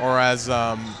 or as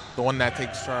the one that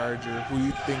takes charge, or who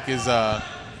you think is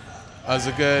as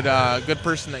a good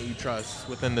person that you trust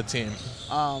within the team?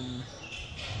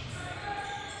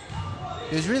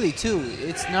 There's really 2.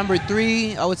 It's number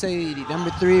 3. I would say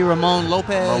number 3, Ramon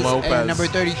Lopez. And number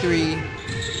 33.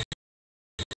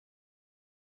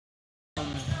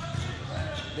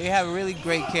 They have a really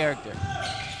great character.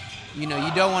 You know,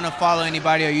 you don't want to follow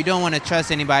anybody, or you don't want to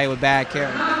trust anybody with bad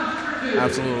character.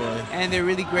 Absolutely. And they're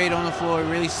really great on the floor,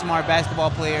 really smart basketball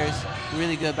players,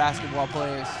 really good basketball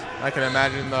players. I can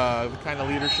imagine the kind of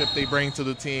leadership they bring to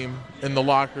the team in the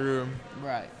locker room.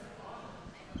 Right.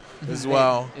 As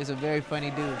well. It's a very funny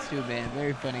dudes too, man.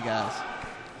 Very funny guys.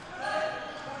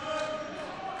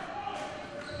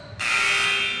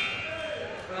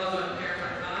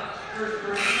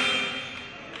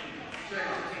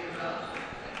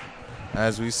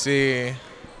 As we see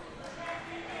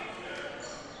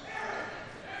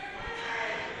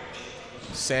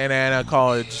Santa Ana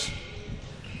College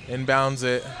inbounds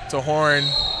it to Horn.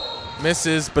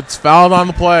 Misses, but it's fouled on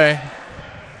the play.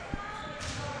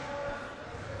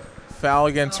 Foul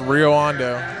against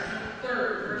Hondo.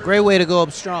 Great way to go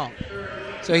up strong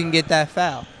so he can get that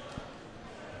foul.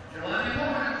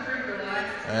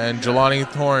 And Jelani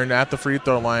Thorne at the free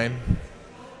throw line.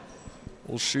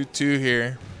 We'll shoot 2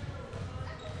 here.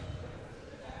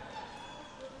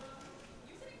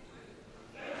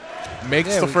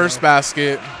 Makes the first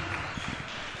basket.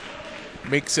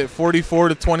 Makes it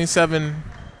 44-27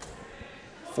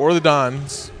 for the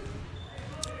Dons.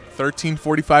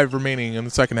 13:45 remaining in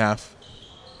the second half.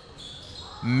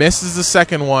 Misses the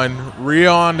second one.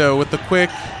 Rio Hondo with the quick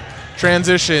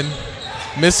transition.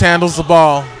 Mishandles the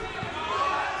ball.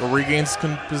 But regains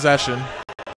possession.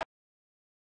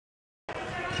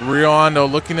 Rio Hondo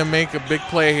looking to make a big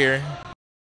play here.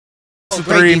 Oh,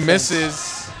 3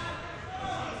 misses.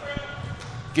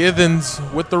 Githens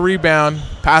with the rebound.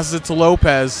 Passes it to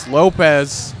Lopez.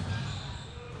 Lopez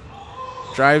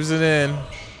drives it in.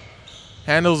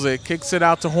 Handles it. Kicks it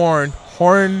out to Horn.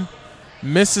 Horn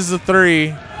misses the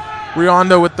 3. Rio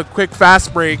Hondo with the quick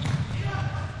fast break.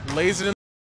 Lays it in.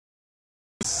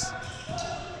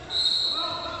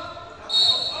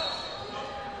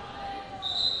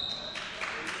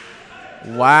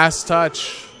 Last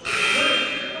touch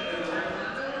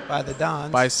by the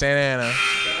Dons. By Santa Ana.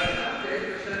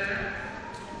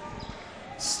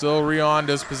 Still Rio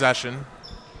Hondo's possession.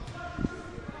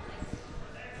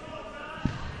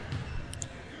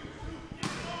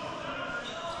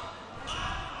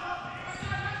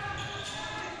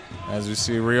 As we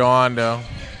see Rio Hondo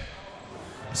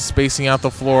spacing out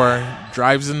the floor,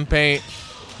 drives in the paint,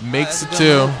 makes it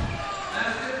 2.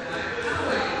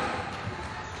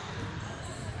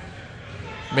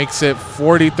 Makes it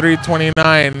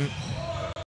 43-29.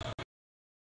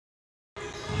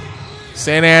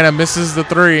 Santa Ana misses the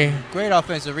 3. Great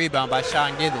offensive rebound by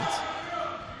Sean Githens.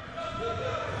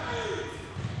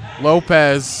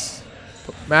 Lopez,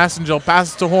 Massengel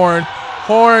passes to Horn.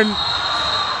 Horn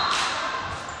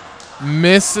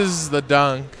misses the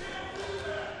dunk.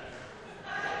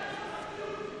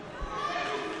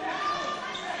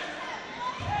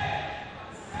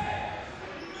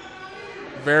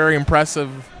 Very impressive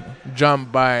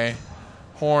jump by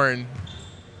Horn,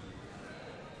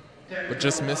 but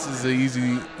just misses the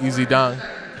easy dunk.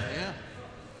 Yeah.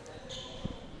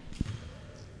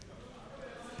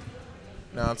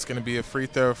 Now it's going to be a free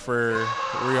throw for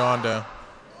Rio Hondo.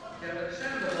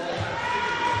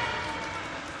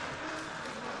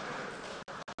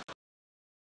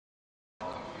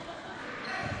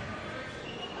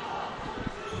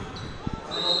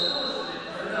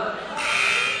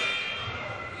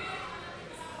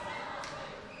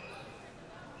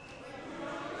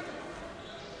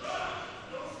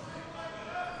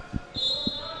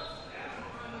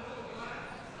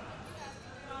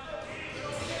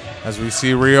 As we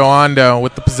see Rio Hondo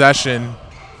with the possession.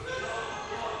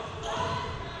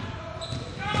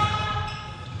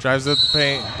 Drives up the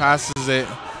paint, passes it.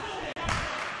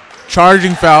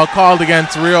 Charging foul called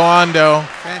against Rio Hondo.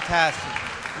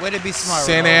 Fantastic. Way to be smart.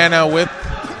 Santa Ana with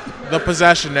the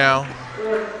possession now.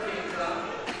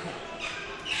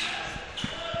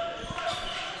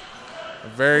 A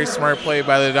very smart play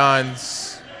by the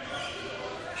Dons.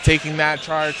 Taking that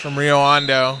charge from Rio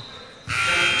Hondo.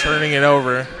 Turning it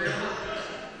over.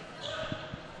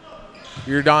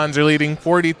 Your Dons are leading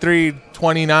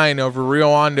 43-29 over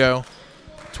Rio Hondo.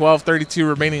 12:32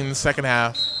 remaining in the second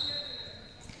half.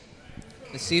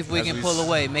 Let's see if we can pull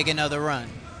away, make another run.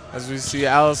 As we see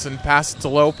Allison pass it to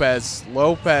Lopez.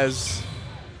 Lopez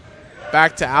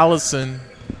back to Allison.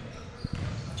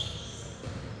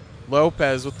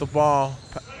 Lopez with the ball.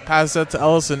 Passes it to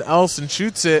Ellison. Ellison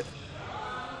shoots it.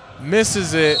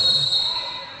 Misses it.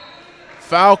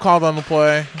 Foul called on the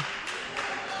play.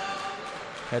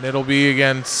 And it'll be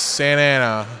against Santa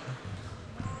Ana.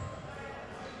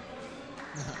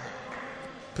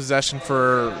 Possession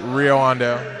for Rio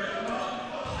Hondo.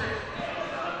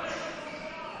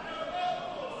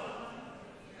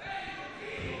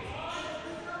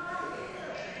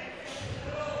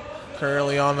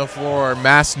 Currently on the floor,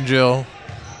 Massengel,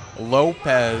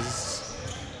 Lopez,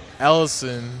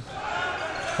 Ellison,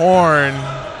 Horn,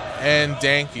 and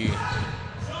Danke.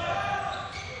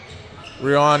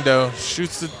 Rio Hondo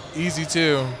shoots it easy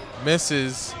 2,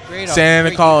 misses. Santa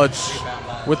Ana College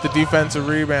with the defensive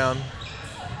rebound.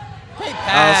 Great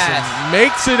pass. Allison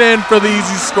makes it in for the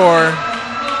easy score.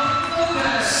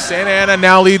 Santa Ana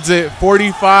now leads it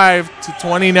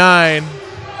 45-29.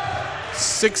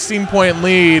 16-point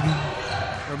lead.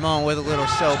 Ramon with a little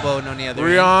showboat on the other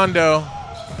Rio end. Hondo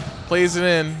plays it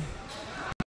in.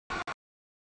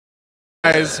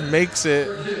 Makes it.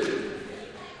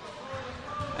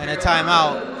 And a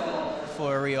timeout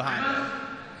for Rio Hondo.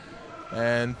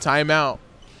 And timeout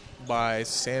by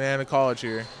Santa Ana College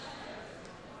here.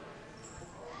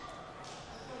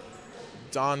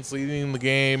 Don's leading the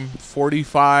game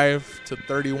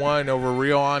 45-31 over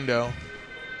Rio Hondo.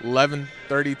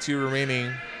 11:32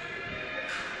 remaining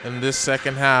in this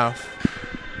second half.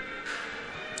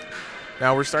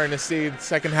 Now we're starting to see the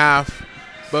second half.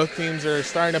 Both teams are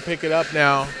starting to pick it up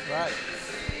now. Right.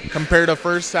 Compared to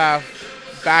first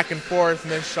half, back and forth,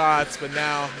 missed shots, but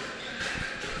now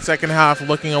second half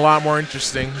looking a lot more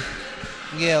interesting.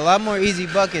 Yeah, a lot more easy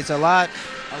buckets. A lot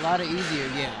of easier.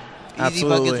 Yeah. Easy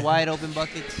Absolutely. buckets, wide open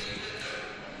buckets.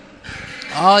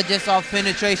 All just off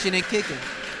penetration and kicking.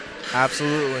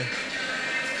 Absolutely.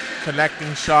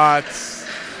 Connecting shots,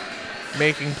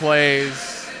 making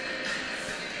plays,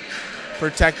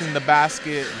 protecting the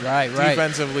basket Right.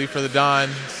 defensively for the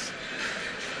Dons.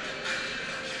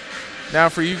 Now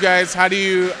for you guys, how do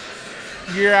you,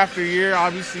 year after year,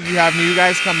 obviously you have new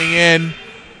guys coming in,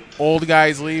 old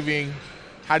guys leaving.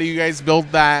 How do you guys build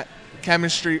that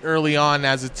chemistry early on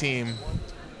as a team?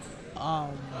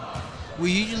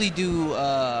 We usually do.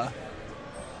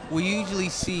 We usually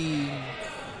see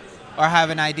or have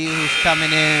an idea who's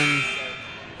coming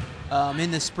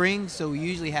in the spring. So we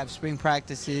usually have spring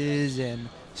practices and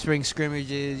spring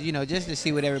scrimmages. You know, just to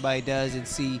see what everybody does and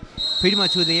see pretty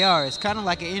much who they are. It's kind of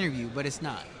like an interview, but it's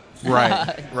not.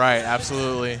 Right.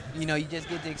 Absolutely. You know, you just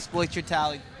get to exploit your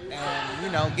talent and,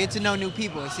 you know, get to know new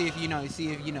people and see if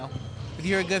if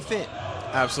you're a good fit.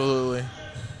 Absolutely.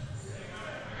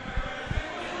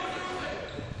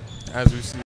 As we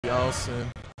see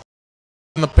Ellison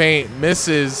in the paint,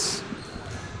 misses.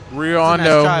 Rio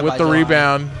Hondo try with by the John.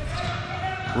 rebound.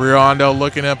 Rio Hondo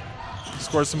looking up,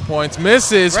 score some points.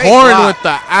 Misses. Great Horn block. with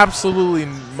the absolutely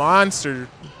monster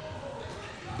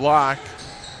block.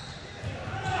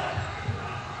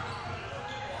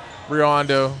 Rio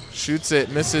Hondo shoots it,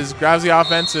 misses, grabs the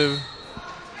offensive,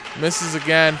 misses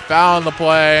again, foul on the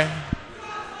play.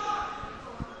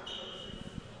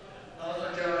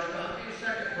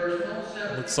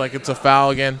 Looks like it's a foul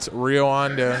against Rio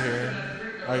Hondo here.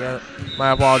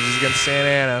 My apologies, against Santa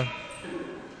Ana.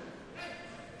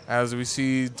 As we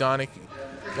see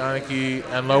Donachie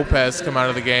and Lopez come out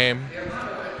of the game.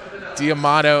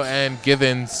 Diamato and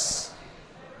Givens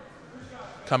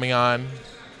coming on.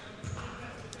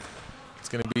 It's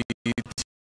going to be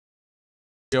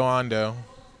Rio Hondo.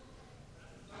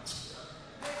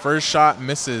 First shot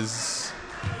misses.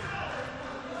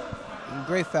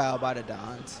 Great foul by the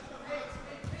Dons.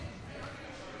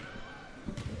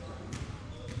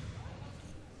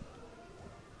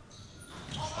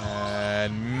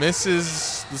 And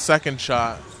misses the second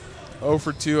shot. 0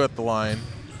 for 2 at the line.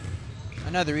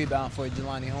 Another rebound for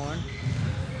Jelani Horn.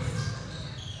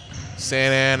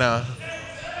 Santa Ana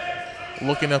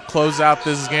looking to close out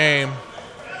this game.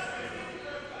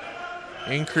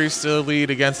 Increase the lead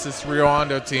against this Rio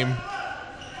Hondo team.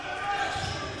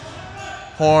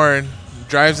 Horn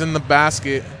drives in the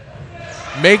basket.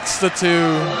 Makes the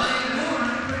two.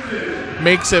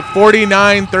 Makes it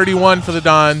 49-31 for the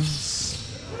Dons.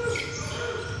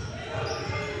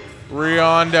 Rio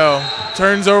Hondo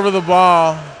turns over the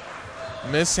ball.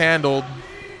 Mishandled.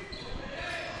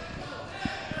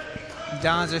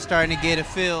 Dons are starting to get a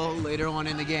feel later on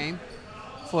in the game.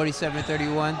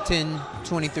 47-31,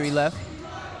 10:23 left.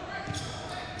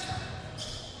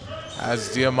 As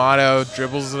Diamato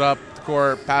dribbles it up the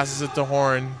court, passes it to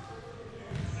Horn.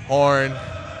 Horn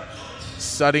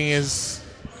studying his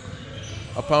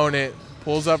opponent,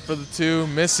 pulls up for the two,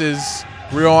 misses.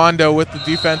 Rio Hondo with the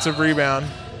defensive rebound.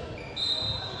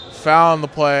 Foul on the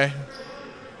play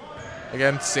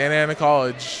against Santa Ana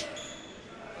College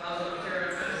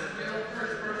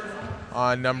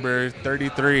on number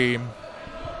 33.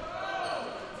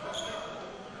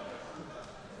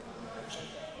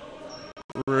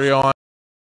 Rio on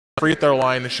free throw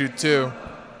line to shoot two.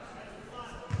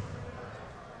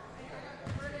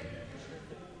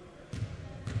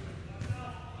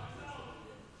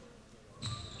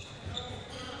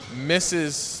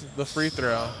 Misses the free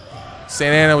throw.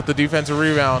 Santa Ana with the defensive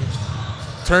rebound.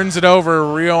 Turns it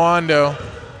over. Rio Hondo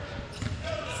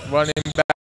running back.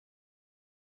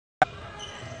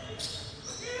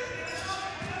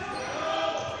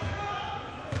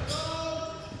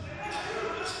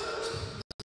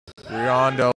 Rio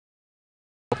Hondo,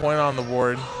 point on the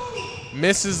board.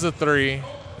 Misses the three.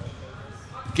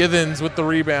 Givens with the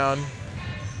rebound.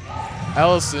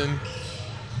 Ellison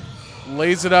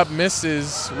lays it up,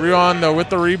 misses. Rio Hondo with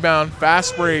the rebound.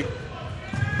 Fast break.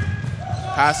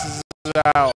 Passes it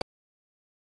out.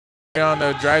 Rio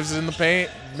Hondo drives it in the paint.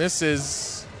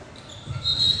 Misses.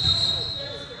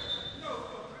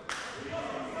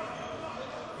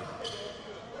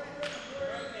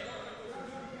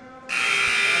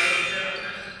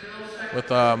 with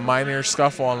a minor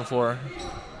scuffle on the floor.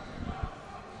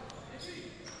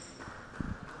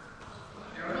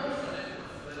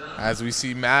 As we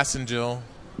see Massengill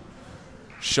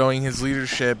showing his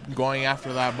leadership, going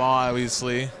after that ball,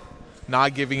 obviously,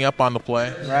 not giving up on the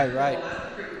play. Right.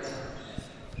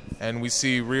 And we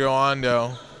see Rio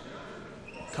Hondo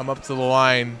come up to the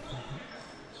line,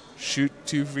 shoot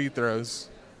 2 free throws.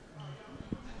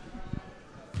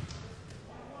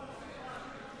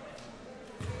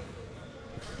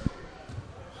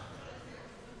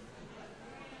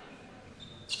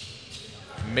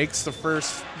 Makes the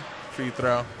first free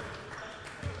throw.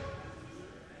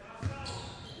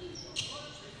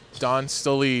 Dons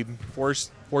still lead,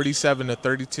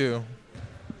 47-32.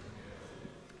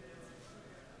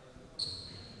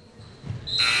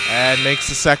 And makes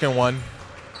the second one.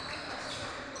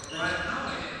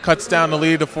 Cuts down the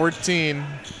lead to 14.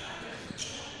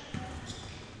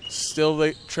 Still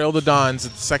they trail the Dons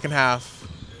at the second half.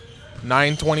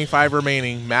 9:25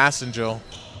 remaining. Massengill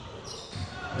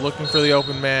looking for the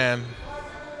open man.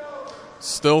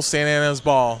 Still Santa Ana's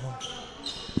ball.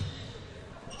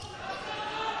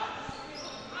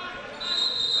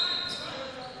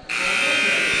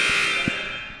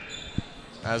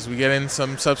 As we get in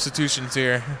some substitutions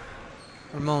here.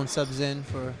 Ramon subs in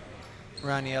for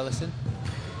Ronnie Ellison.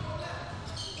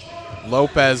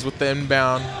 Lopez with the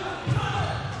inbound.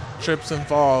 Trips and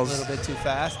falls. A little bit too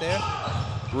fast there.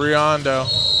 Riondo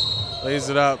lays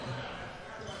it up.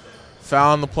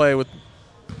 Foul on the play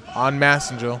on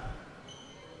Massengill.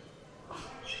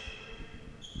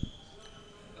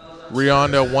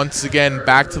 Riondo once again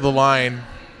back to the line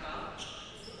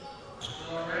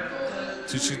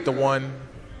to shoot the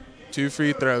 1-2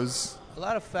 free throws. A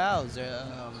lot of fouls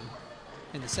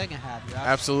in the second half.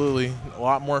 Absolutely. A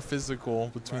lot more physical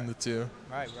between the two.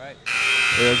 Right.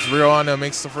 As Riondo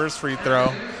makes the first free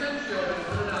throw.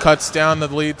 Cuts down the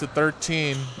lead to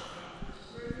 13.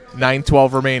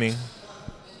 9:12 remaining.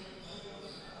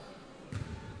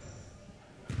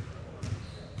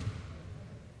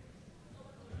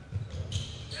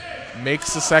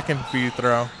 Makes the second free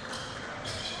throw.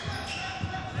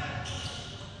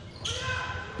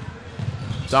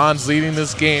 Don's leading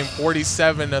this game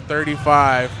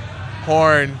 47-35.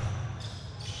 Horn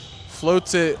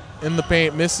floats it in the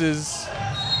paint, misses.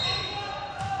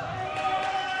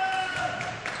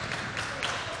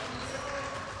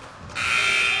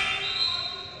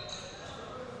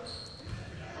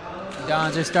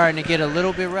 Dons are starting to get a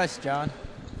little bit rushed, John.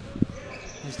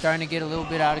 They're starting to get a little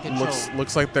bit out of control.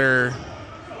 Looks like they're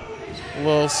a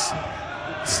little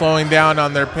slowing down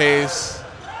on their pace.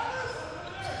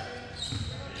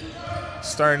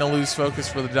 Starting to lose focus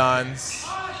for the Dons.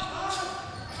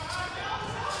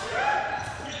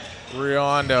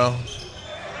 Riondo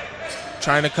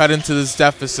trying to cut into this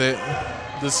deficit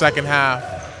the second half.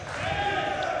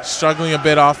 Struggling a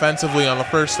bit offensively on the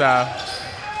first half.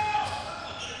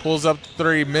 Pulls up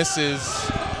 3, misses.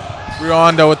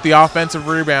 Riondo with the offensive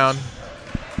rebound.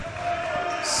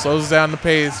 Slows down the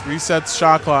pace, resets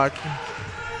shot clock.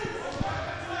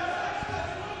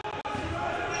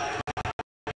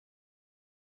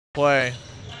 Play.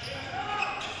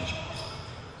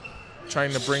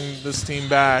 Trying to bring this team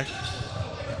back.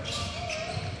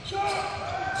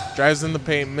 Drives in the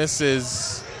paint,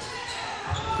 misses.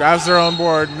 Grabs their own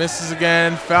board, misses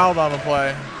again, fouled on the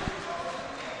play.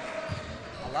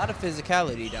 A lot of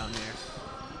physicality down there.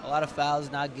 A lot of fouls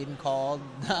not getting called.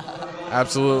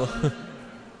 Absolutely.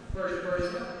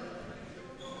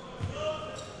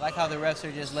 Like how the refs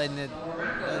are just letting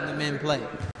the men play.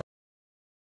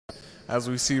 As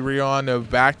we see Riondo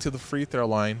back to the free throw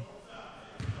line.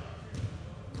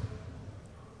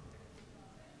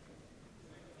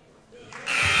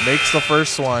 Makes the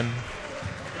first one.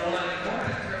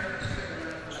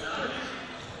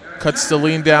 Cuts the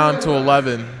lead down to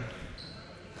 11.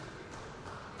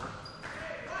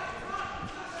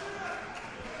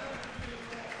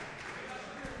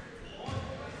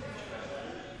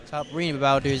 Top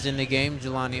rebounders in the game,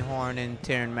 Jelani Horn and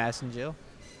Taryn Massengill.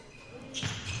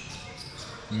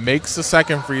 Makes the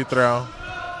second free throw.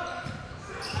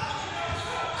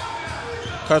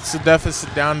 Cuts the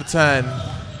deficit down to 10.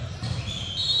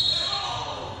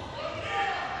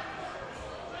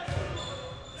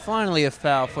 Finally a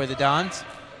foul for the Dons.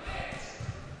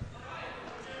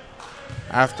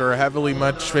 After a heavily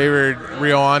much favored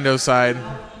Rio Hondo side.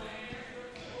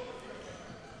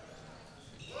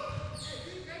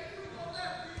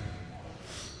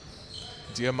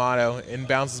 Diamato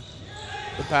inbounds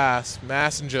the pass.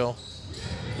 Massengill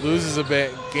loses a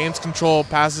bit, gains control,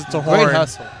 passes to Horn. Great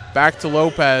hustle. Back to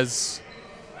Lopez.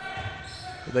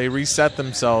 They reset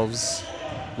themselves.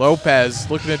 Lopez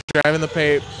looking to drive in the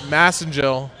paint.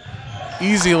 Massengill,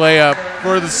 easy layup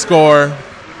for the score.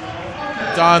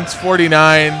 Don's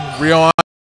 49, Rio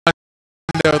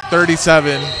Hondo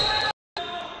 37.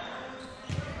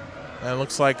 And it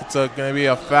looks like it's going to be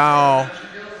a foul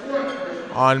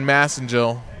on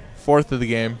Massengill, 4th of the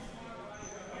game.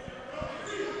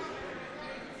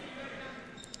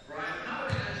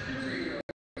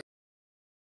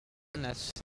 And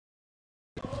that's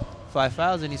 5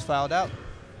 fouls, and he's fouled out.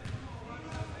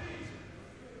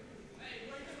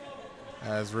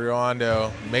 As Rio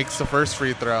Hondo makes the first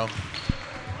free throw.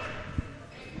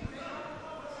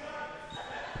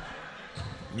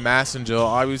 Massengill,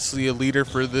 obviously a leader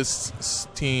for this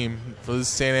team, for the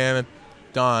Santa Ana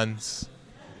Dons.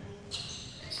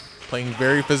 Playing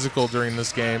very physical during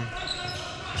this game.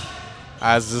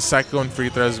 As the second free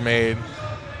throw is made.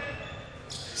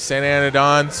 Santa Ana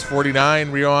Dons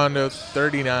 49, Rio Hondo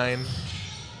 39.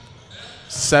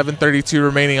 7:32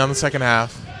 remaining on the second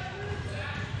half.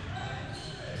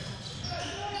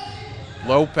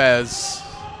 Lopez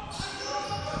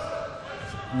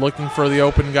looking for the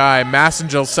open guy.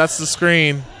 Massengill sets the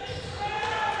screen.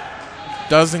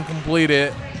 Doesn't complete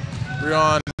it. Rio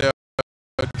Hondo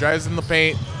drives in the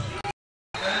paint.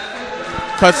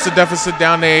 Cuts the deficit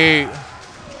down to 8.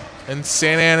 And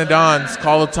Santa Ana Dons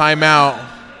call a timeout.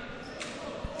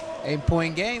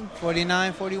 8-point game,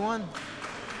 49-41.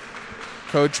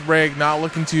 Coach Brigg not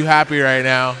looking too happy right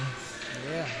now.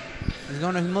 Yeah. He's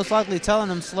going to most likely telling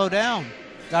them, slow down.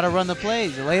 Got to run the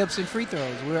plays, the layups and free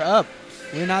throws. We're up.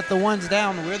 We're not the ones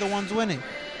down. We're the ones winning.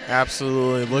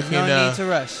 Absolutely. Looking no need to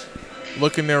rush.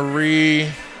 Looking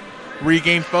to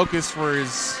regain focus for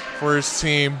his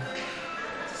team.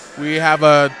 We have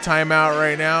a timeout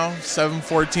right now.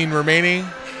 7:14 remaining.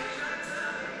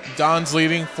 Don's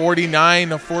leading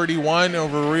 49-41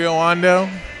 over Rio Hondo.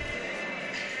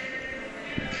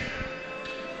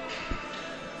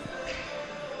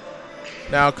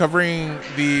 Now covering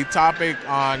the topic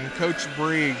on Coach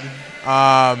Brigg,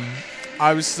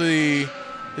 obviously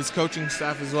his coaching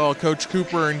staff as well, Coach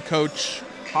Cooper and Coach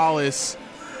Hollis.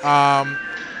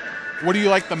 What do you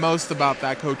like the most about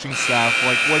that coaching staff?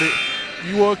 Like,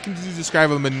 what can you describe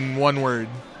them in one word?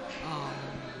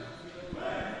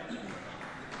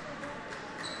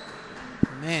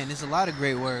 Man, there's a lot of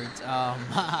great words. I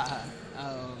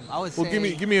would say. Well,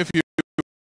 give me a few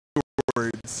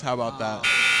words. How about that?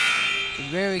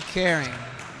 Very caring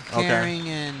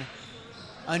and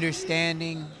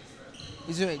understanding.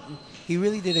 He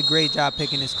really did a great job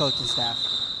picking his coaching staff.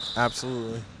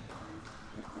 Absolutely.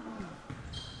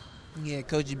 Yeah,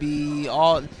 Coach B,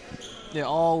 they're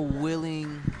all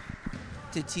willing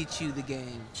to teach you the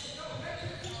game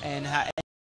and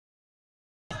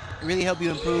really help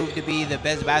you improve to be the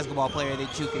best basketball player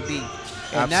that you can be.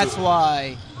 And that's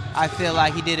why I feel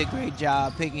like he did a great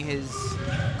job picking his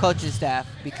coaching staff,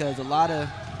 because there are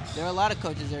a lot of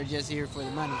coaches that are just here for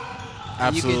the money.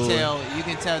 Absolutely. You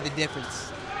can tell the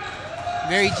difference.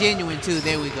 Very genuine too.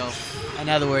 There we go.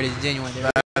 Another word is genuine.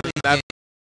 That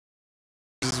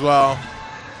as well.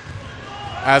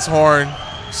 As Horn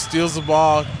steals the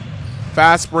ball,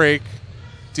 fast break.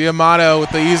 Diamato with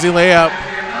the easy layup.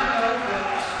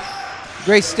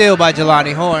 Great steal by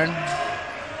Jelani Horn.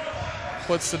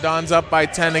 Puts the Dons up by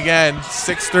 10 again.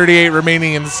 6:38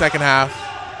 remaining in the second half.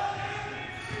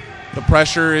 The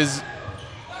pressure is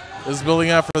building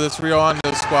up for this Rio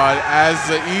Hondo squad as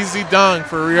the easy dunk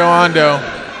for Rio Hondo.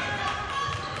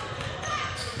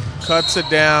 Cuts it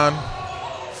down.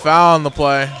 Foul on the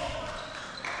play.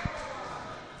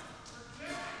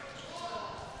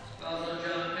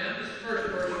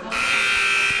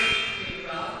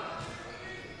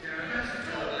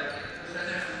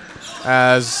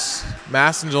 As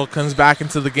Massengill comes back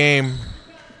into the game.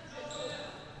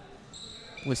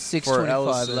 With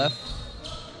 6:25 left.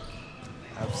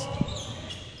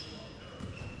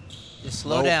 Just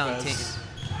slow down, team.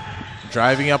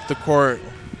 Driving up the court.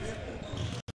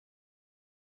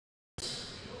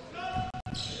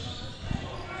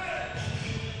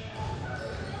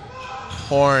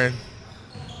 Horn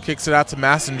kicks it out to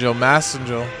Massengill.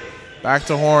 Massengill back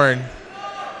to Horn.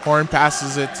 Horn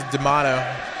passes it to D'Amato.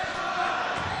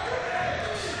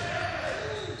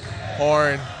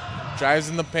 Horn drives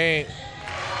in the paint.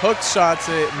 Hook shots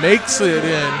it, makes it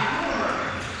in.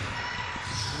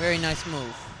 Very nice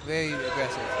move. Very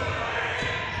aggressive.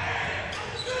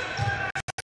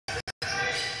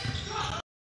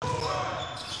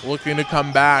 Looking to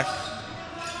come back.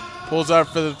 Pulls up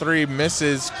for the three,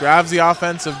 misses, grabs the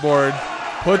offensive board,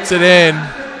 puts it in.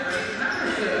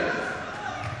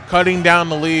 Cutting down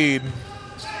the lead.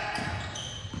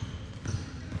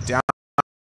 Down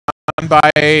by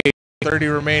 8. 30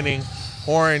 remaining.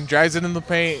 Horn drives it in the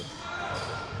paint.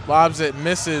 Lobs it,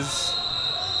 misses.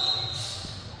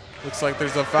 Looks like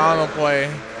there's a foul play.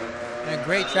 And a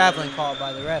great traveling call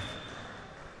by the ref.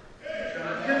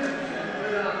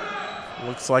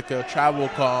 Looks like a travel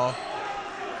call.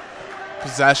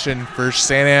 Possession for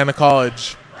Santa Ana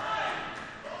College.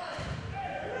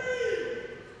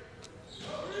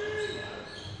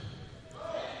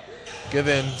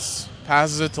 Givens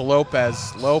passes it to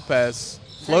Lopez. Lopez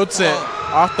floats it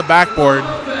off the backboard.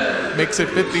 Makes it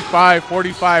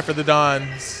 55-45 for the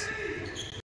Dons.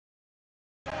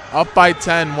 Up by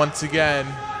 10 once again.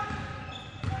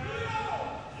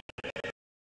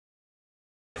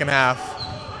 Second half.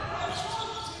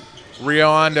 Rio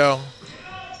Hondo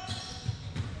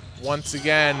once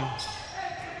again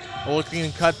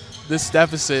looking to cut this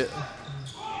deficit.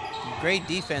 Great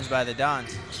defense by the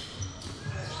Dons.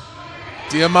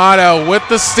 D'Amato with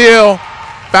the steal.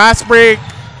 Fast break.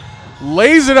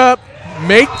 Lays it up.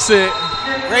 Makes it.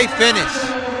 Great finish.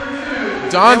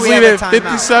 Dons lead it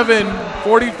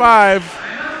 57-45.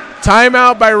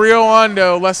 Timeout by Rio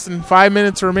Hondo. Less than 5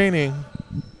 minutes remaining.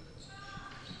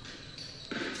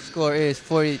 Score is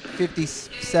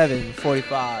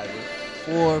 57-45.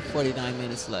 4:49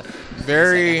 minutes left.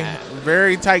 Very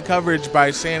tight coverage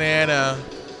by Santa Ana.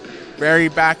 Very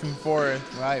back and forth.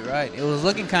 Right. It was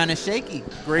looking kind of shaky.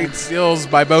 Great steals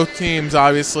by both teams,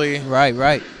 obviously.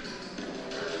 Right.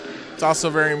 It's also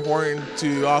very important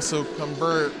to also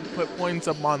convert, put points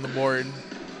up on the board.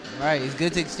 Right, it's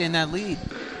good to extend that lead.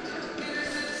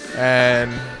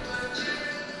 And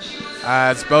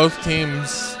as both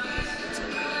teams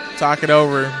talk it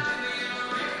over.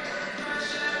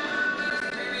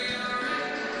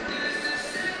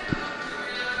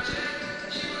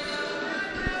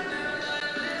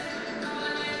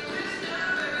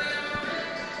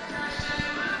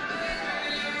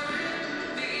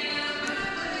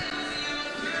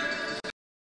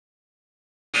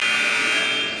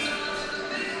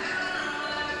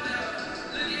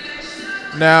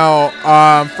 Now,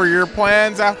 for your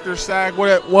plans after SAC,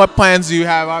 what plans do you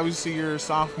have? Obviously, you're a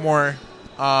sophomore.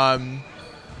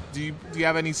 Do you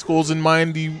have any schools in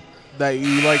mind that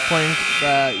you like playing,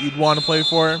 that you'd want to play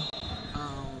for?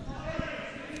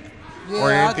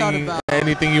 Or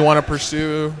anything you want to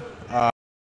pursue?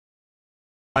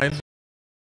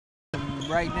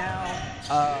 Right now,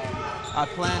 I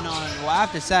plan on,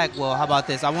 after SAC, how about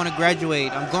this? I want to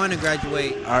graduate. I'm going to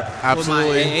graduate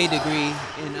Absolutely. with my AA degree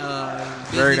in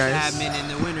business admin in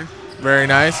the winter. Very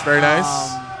nice.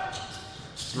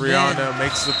 Rihanna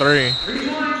makes the three.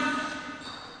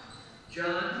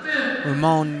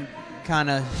 Ramon kind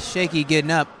of shaky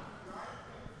getting up.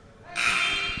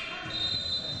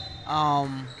 I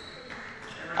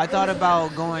thought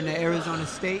about going to Arizona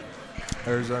State.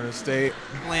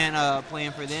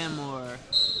 Playing for them, or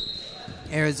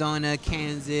Arizona,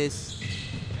 Kansas.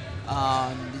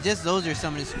 Just those are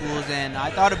some of the schools, and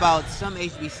I thought about some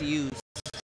HBCUs.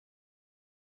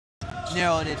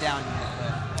 Narrowed it down yet,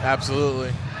 but.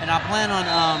 Absolutely. And I plan on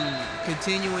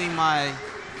continuing my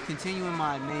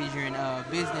major in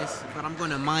business, but I'm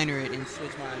going to minor it and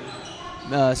switch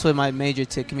my major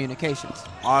to communications.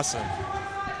 Awesome.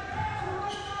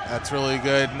 That's really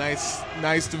good. Nice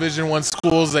Division I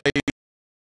schools that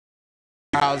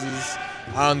houses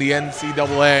on the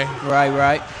NCAA.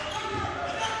 Right.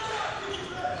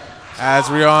 As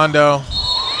Rio Hondo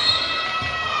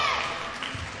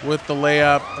with the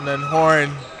layup, and then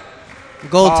Horn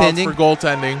goaltending. For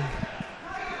goaltending.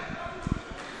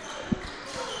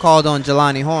 Called on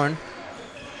Jelani Horn.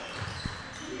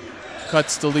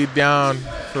 Cuts the lead down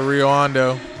for Rio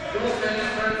Hondo.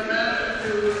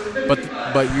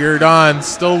 But Yurdon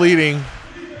still leading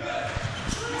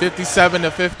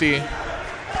 57-50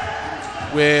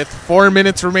 with 4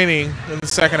 minutes remaining in the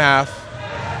second half.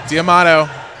 D'Amato.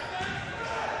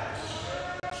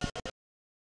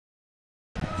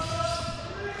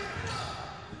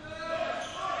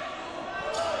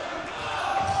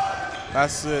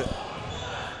 That's it.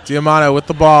 D'Amato with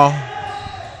the ball.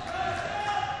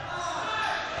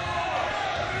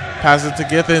 Pass it to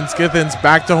Githens. Githens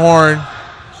back to Horn.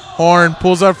 Horn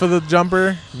pulls up for the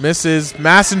jumper. Misses.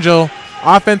 Massengill,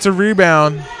 offensive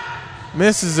rebound.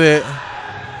 Misses it.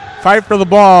 Fight for the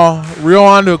ball. Rio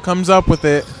Hondo comes up with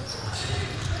it.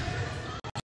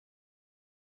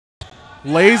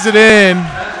 Lays it in.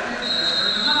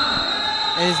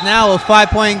 It is now a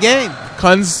 5-point game.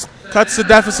 Cuts the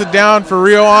deficit down for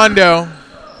Rio Hondo.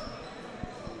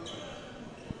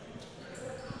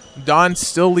 Don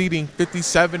still leading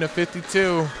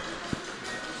 57-52.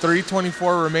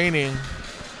 3:24 remaining.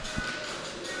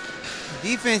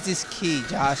 Defense is key,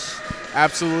 Josh.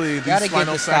 Absolutely. Gotta These get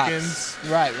final the stops. seconds.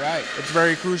 Right. It's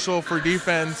very crucial for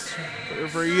defense,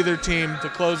 for either team to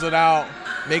close it out,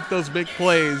 make those big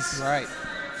plays. Right.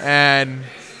 And,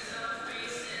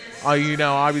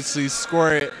 obviously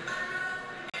score it.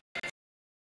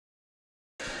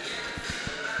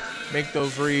 Make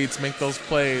those reads, make those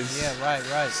plays. Yeah,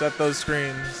 right. Set those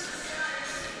screens.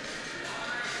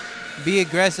 Be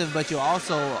aggressive, but you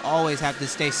also always have to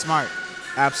stay smart.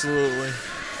 Absolutely.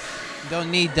 You don't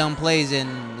need dumb plays,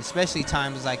 and especially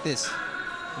times like this.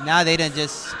 Now they done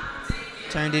just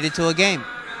turned it into a game.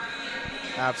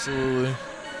 Absolutely.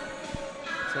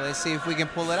 So let's see if we can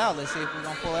pull it out. Let's see if we're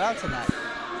going to pull it out tonight.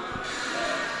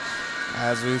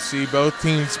 As we see both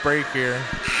teams break here.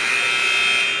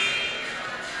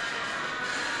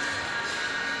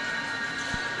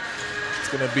 It's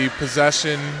going to be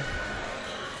possession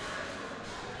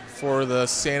for the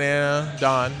Santa Ana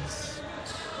Dons.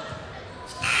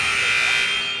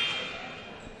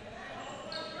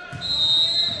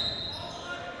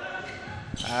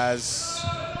 As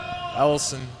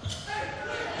Ellison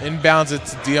inbounds it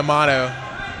to Diamato.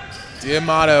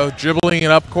 Diamato dribbling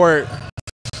it up court.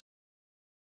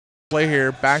 Play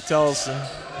here, back to Ellison.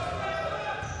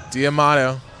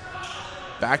 Diamato.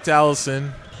 Back to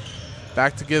Ellison.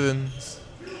 Back to Givens.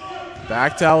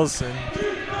 Back to Ellison.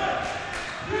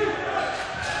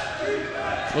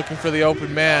 Looking for the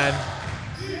open man.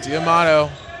 Diamato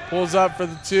pulls up for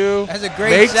the two. That's a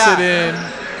great makes shot. It in.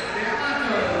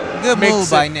 Good move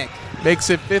by Nick.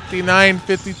 Makes it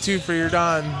 59-52 for your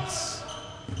Dons.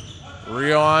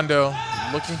 Rio Hondo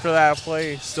looking for that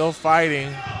play. Still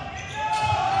fighting.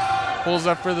 Pulls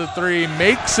up for the three.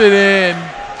 Makes it in.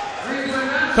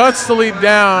 Cuts the lead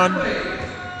down.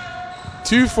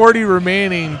 2:40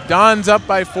 remaining. Dons up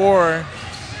by 4.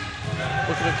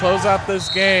 Looking to close out this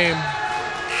game.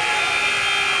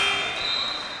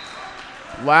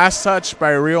 Last touch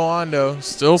by Rio Hondo.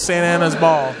 Still Santa Ana's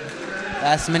ball.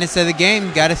 Last minutes of the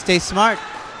game. Got to stay smart.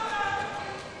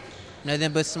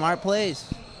 Nothing but smart plays.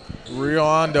 Rio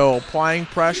Hondo applying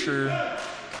pressure.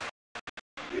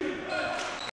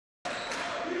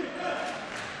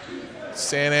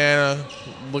 Santa Ana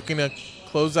looking to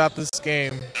close out this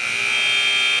game.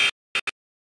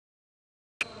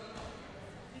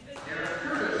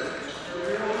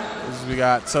 As we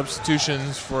got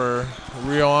substitutions for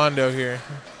Rio Hondo here.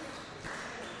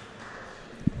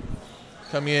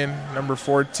 Coming in, number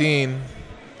 14,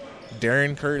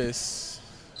 Darren Curtis.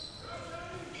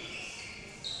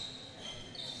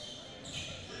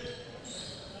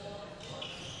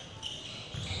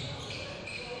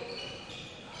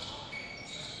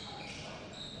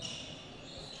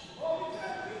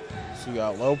 So we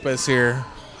got Lopez here,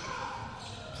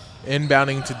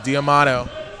 inbounding to Diamato.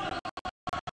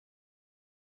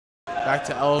 Back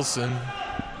to Ellison.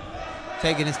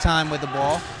 Taking his time with the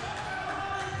ball.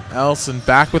 Ellison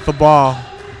back with the ball.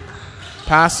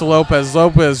 Pass to Lopez.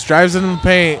 Lopez drives into the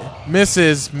paint.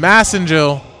 Misses.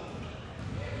 Massengil.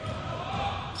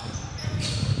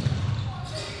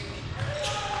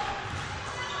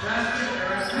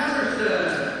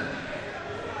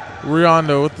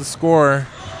 Riondo with the score.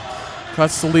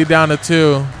 Cuts the lead down to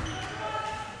 2.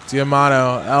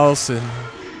 Diamato. Ellison.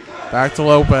 Back to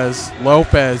Lopez.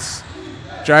 Lopez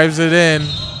drives it in.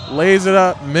 Lays it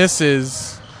up.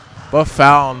 Misses. But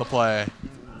foul on the play.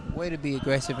 Way to be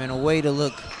aggressive and a way to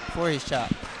look for his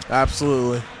shot.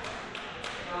 Absolutely.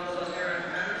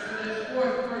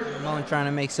 Ramon trying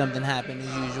to make something happen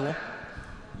as usual.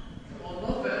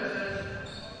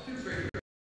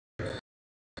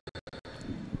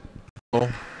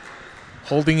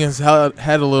 Holding his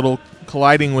head a little,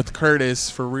 colliding with Curtis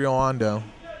for Rio Hondo.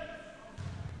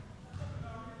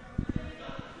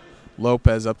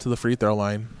 Lopez up to the free throw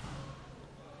line.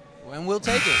 And we'll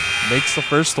take it. Makes the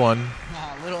first one.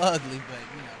 A little ugly, but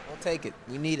we'll take it.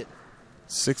 We need it.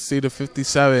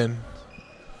 60-57.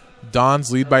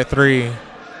 Dons lead by 3.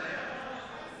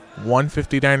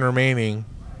 1:59 remaining.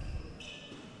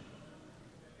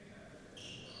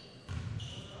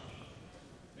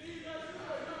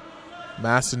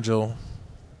 Massengil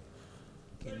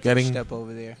getting up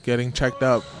over there. Getting checked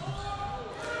up.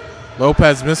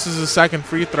 Lopez misses the second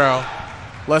free throw.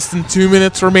 Less than 2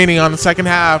 minutes remaining on the second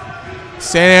half.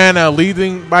 Santa Ana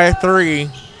leading by 3.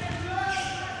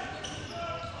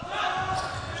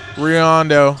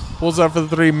 Riondo pulls up for the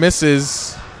 3,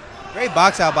 misses. Great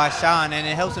box out by Sean, and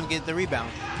it helps him get the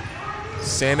rebound.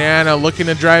 Santa Ana looking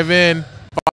to drive in.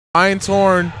 Finds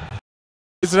Horn.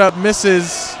 Plays it up,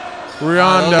 misses.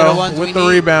 Riondo with the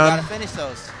rebound. Gotta finish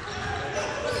those.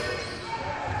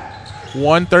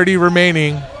 1:30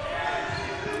 remaining.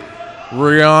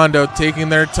 Riondo taking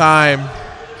their time.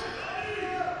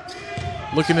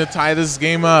 looking to tie this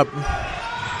game up.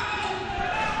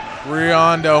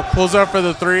 Hondo pulls up for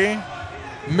the three,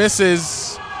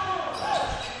 misses,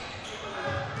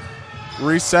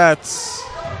 resets.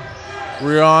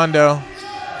 Hondo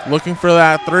looking for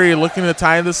that three, looking to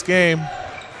tie this game.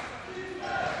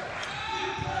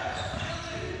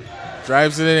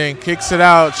 Drives it in, kicks it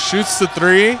out, shoots the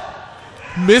three,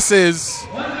 misses.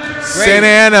 Santa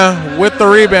Ana with the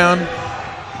rebound.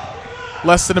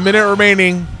 Less than a minute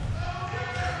remaining.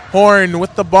 Horn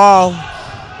with the ball.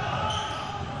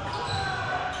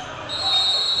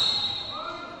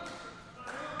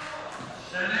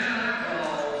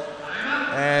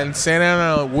 And Santa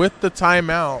Ana with the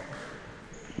timeout.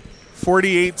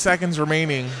 48 seconds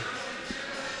remaining.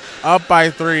 Up by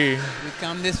 3. We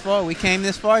come this far. We came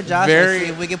this far, Josh. Let's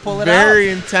see if we can pull it out. Very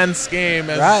intense game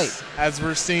as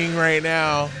we're seeing right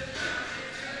now.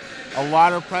 A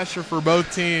lot of pressure for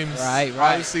both teams. Right.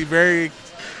 Obviously very,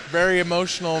 very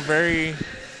emotional, very,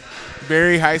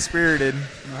 very high-spirited.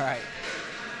 Right.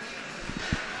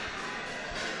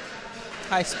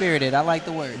 High-spirited. I like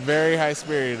the word. Very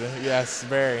high-spirited. Yes,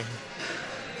 very.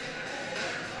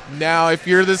 Now, if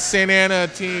you're the Santa Ana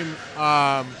team,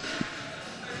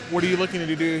 what are you looking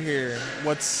to do here?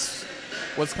 What's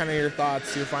kind of your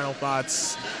thoughts, your final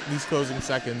thoughts, these closing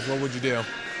seconds? What would you do?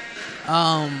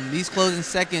 These closing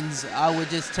seconds, I would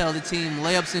just tell the team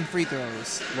layups and free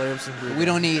throws. Layups and free throws. We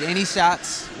don't need any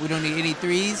shots. We don't need any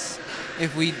threes.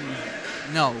 We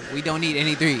don't need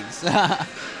any threes.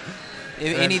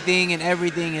 If anything and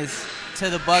everything is to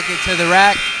the bucket, to the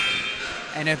rack,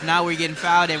 and if not, we're getting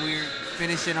fouled and we're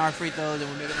finishing our free throws and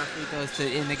we're making our free throws to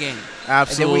end the game.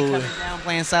 Absolutely. And then we coming down,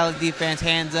 playing solid defense,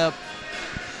 hands up,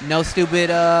 no stupid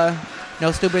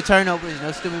turnovers,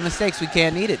 no stupid mistakes. We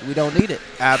can't need it. We don't need it.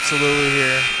 Absolutely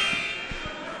here.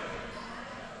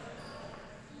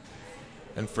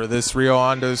 And for this Rio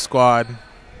Hondo squad,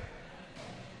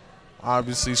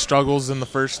 obviously struggles in the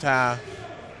first half.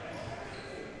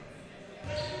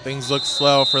 Things look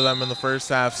slow for them in the first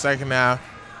half. Second half,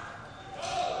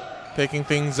 picking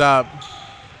things up,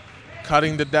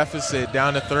 cutting the deficit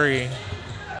down to 3.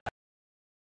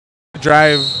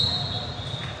 Drive.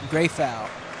 Great foul.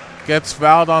 Gets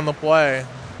fouled on the play.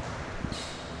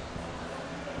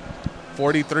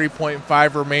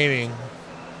 43.5 remaining.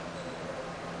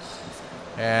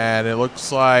 And it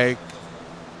looks like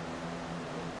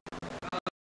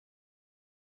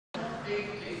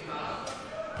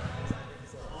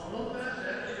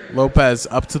Lopez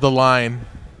up to the line.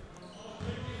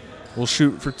 Will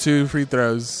shoot for 2 free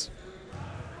throws.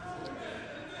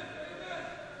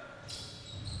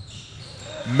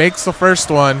 Makes the first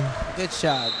one. Good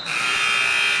shot.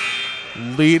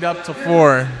 Lead up to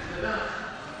 4.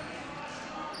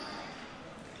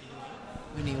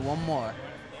 We need one more.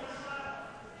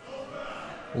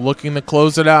 Looking to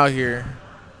close it out here.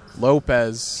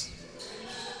 Lopez.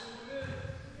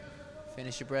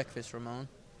 Finish your breakfast, Ramon.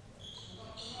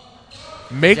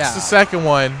 Makes the second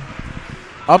one.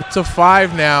 Up to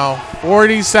 5 now.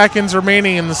 40 seconds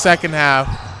remaining in the second half.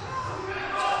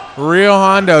 Rio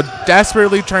Hondo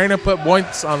desperately trying to put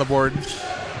points on the board.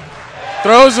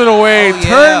 Throws it away,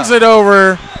 turns it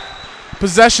over.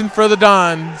 Possession for the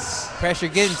Dons. Pressure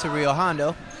getting to Rio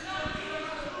Hondo.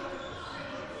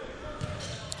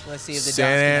 Let's see if the Dons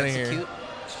can execute.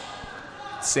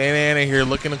 Santa Ana here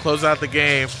looking to close out the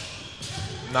game.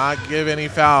 Not give any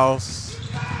fouls.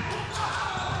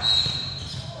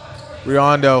 Rio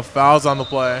Hondo fouls on the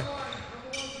play.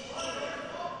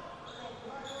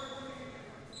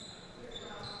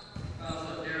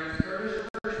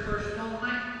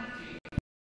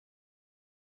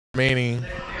 Remaining.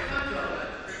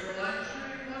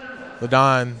 The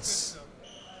Dons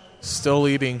still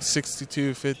leading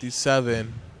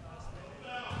 62-57.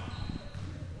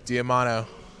 Diamano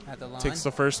takes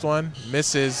the first one,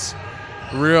 misses.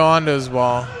 Rio Hondo's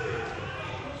ball.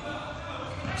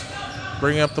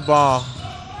 Bringing up the ball.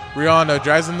 Rio Hondo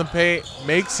drives in the paint,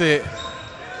 makes it.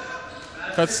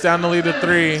 Cuts down the lead to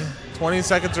 3. 20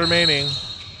 seconds remaining.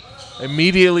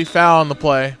 Immediately foul on the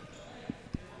play.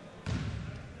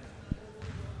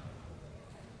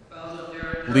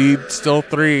 Lead still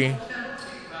 3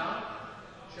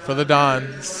 for the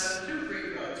Dons.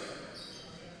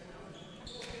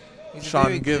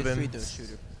 Sean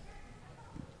Givens.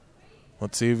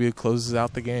 Let's see if he closes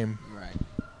out the game. Right.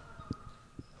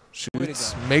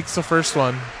 Shoots, makes the first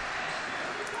one.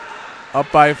 Up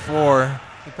by 4.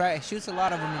 He probably shoots a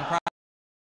lot of them in practice.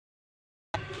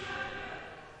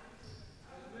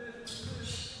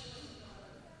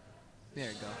 There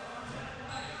you go.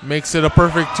 Makes it a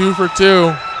perfect 2 for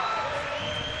 2.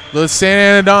 The Santa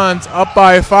Ana Dons up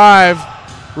by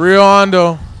 5. Rio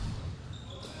Hondo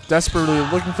desperately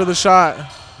looking for the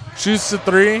shot. Shoots the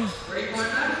three.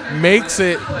 Makes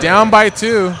it, down by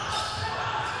 2.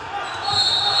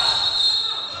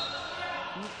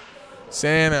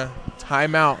 Santa Ana,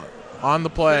 timeout on the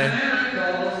play.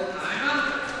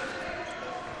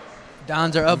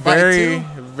 Dons are up by 2.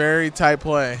 Very tight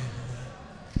play.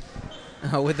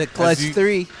 With a clutch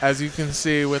 3. As you can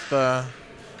see with the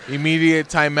immediate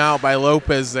timeout by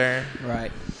Lopez there.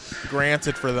 Right.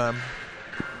 Granted for them.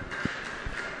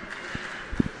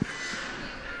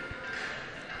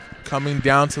 Coming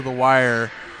down to the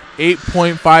wire.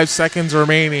 8.5 seconds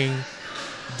remaining.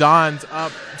 Dons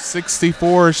up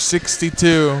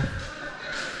 64-62.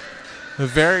 A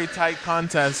very tight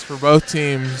contest for both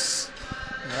teams.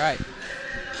 All right.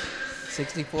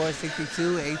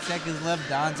 64-62, 8 seconds left.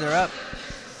 Dons are up.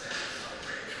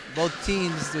 Both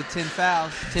teams with 10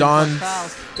 fouls. 10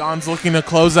 fouls. Dons looking to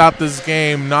close out this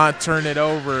game, not turn it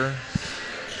over,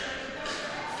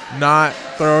 not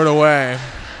throw it away.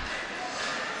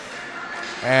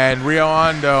 And Rio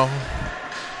Hondo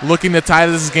looking to tie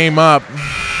this game up.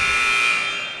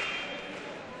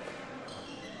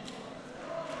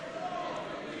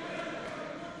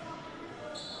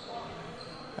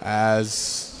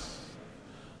 As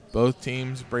both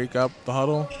teams break up the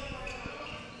huddle.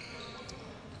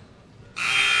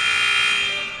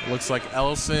 Looks like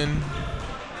Ellison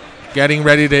getting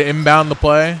ready to inbound the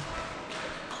play.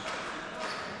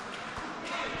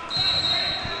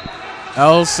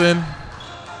 Ellison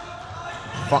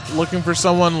looking for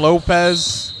someone.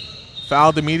 Lopez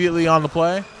fouled immediately on the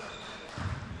play.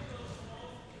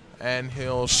 And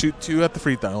he'll shoot 2 at the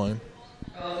free throw line.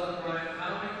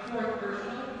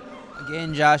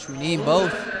 Again, Josh, we need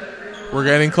both. We're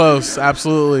getting close,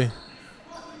 absolutely.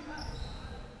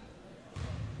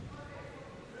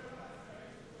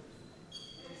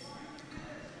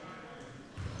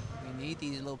 We need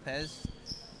these Lopez.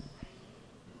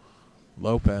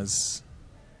 Lopez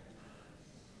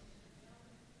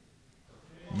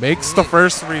makes the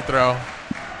first free throw.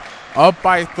 Up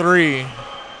by 3.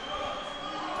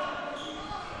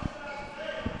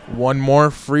 One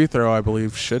more free throw, I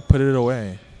believe, should put it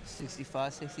away.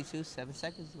 65-62, 7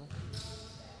 seconds left.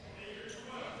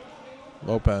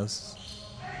 Lopez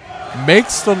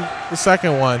makes the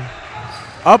second one.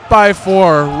 Up by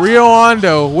 4. Rio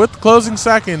Hondo with closing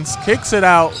seconds. Kicks it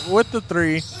out with the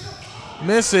 3.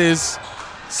 Misses.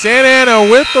 Santa Ana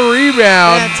with the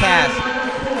rebound. Fantastic.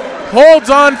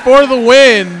 Holds on for the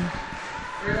win.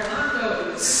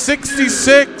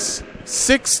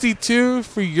 66-62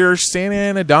 for your Santa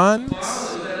Ana Dons.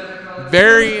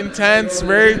 Very intense,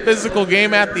 very physical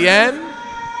game at the end.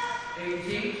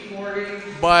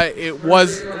 But it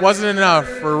wasn't enough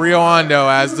for Rio Hondo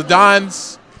as the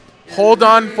Dons hold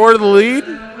on for the lead.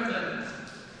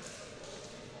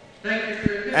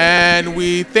 And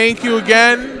we thank you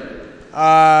again.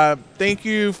 Thank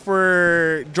you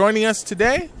for joining us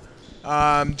today.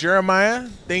 Jeremiah,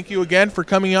 thank you again for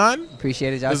coming on.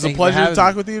 Appreciate it, Josh. It was a pleasure to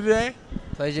talk with you today.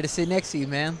 Pleasure to sit next to you,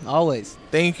 man. Always.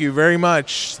 Thank you very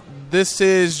much. This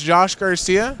is Josh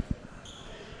Garcia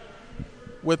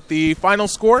with the final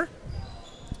score,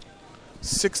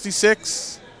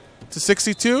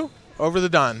 66-62 over the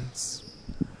Dons.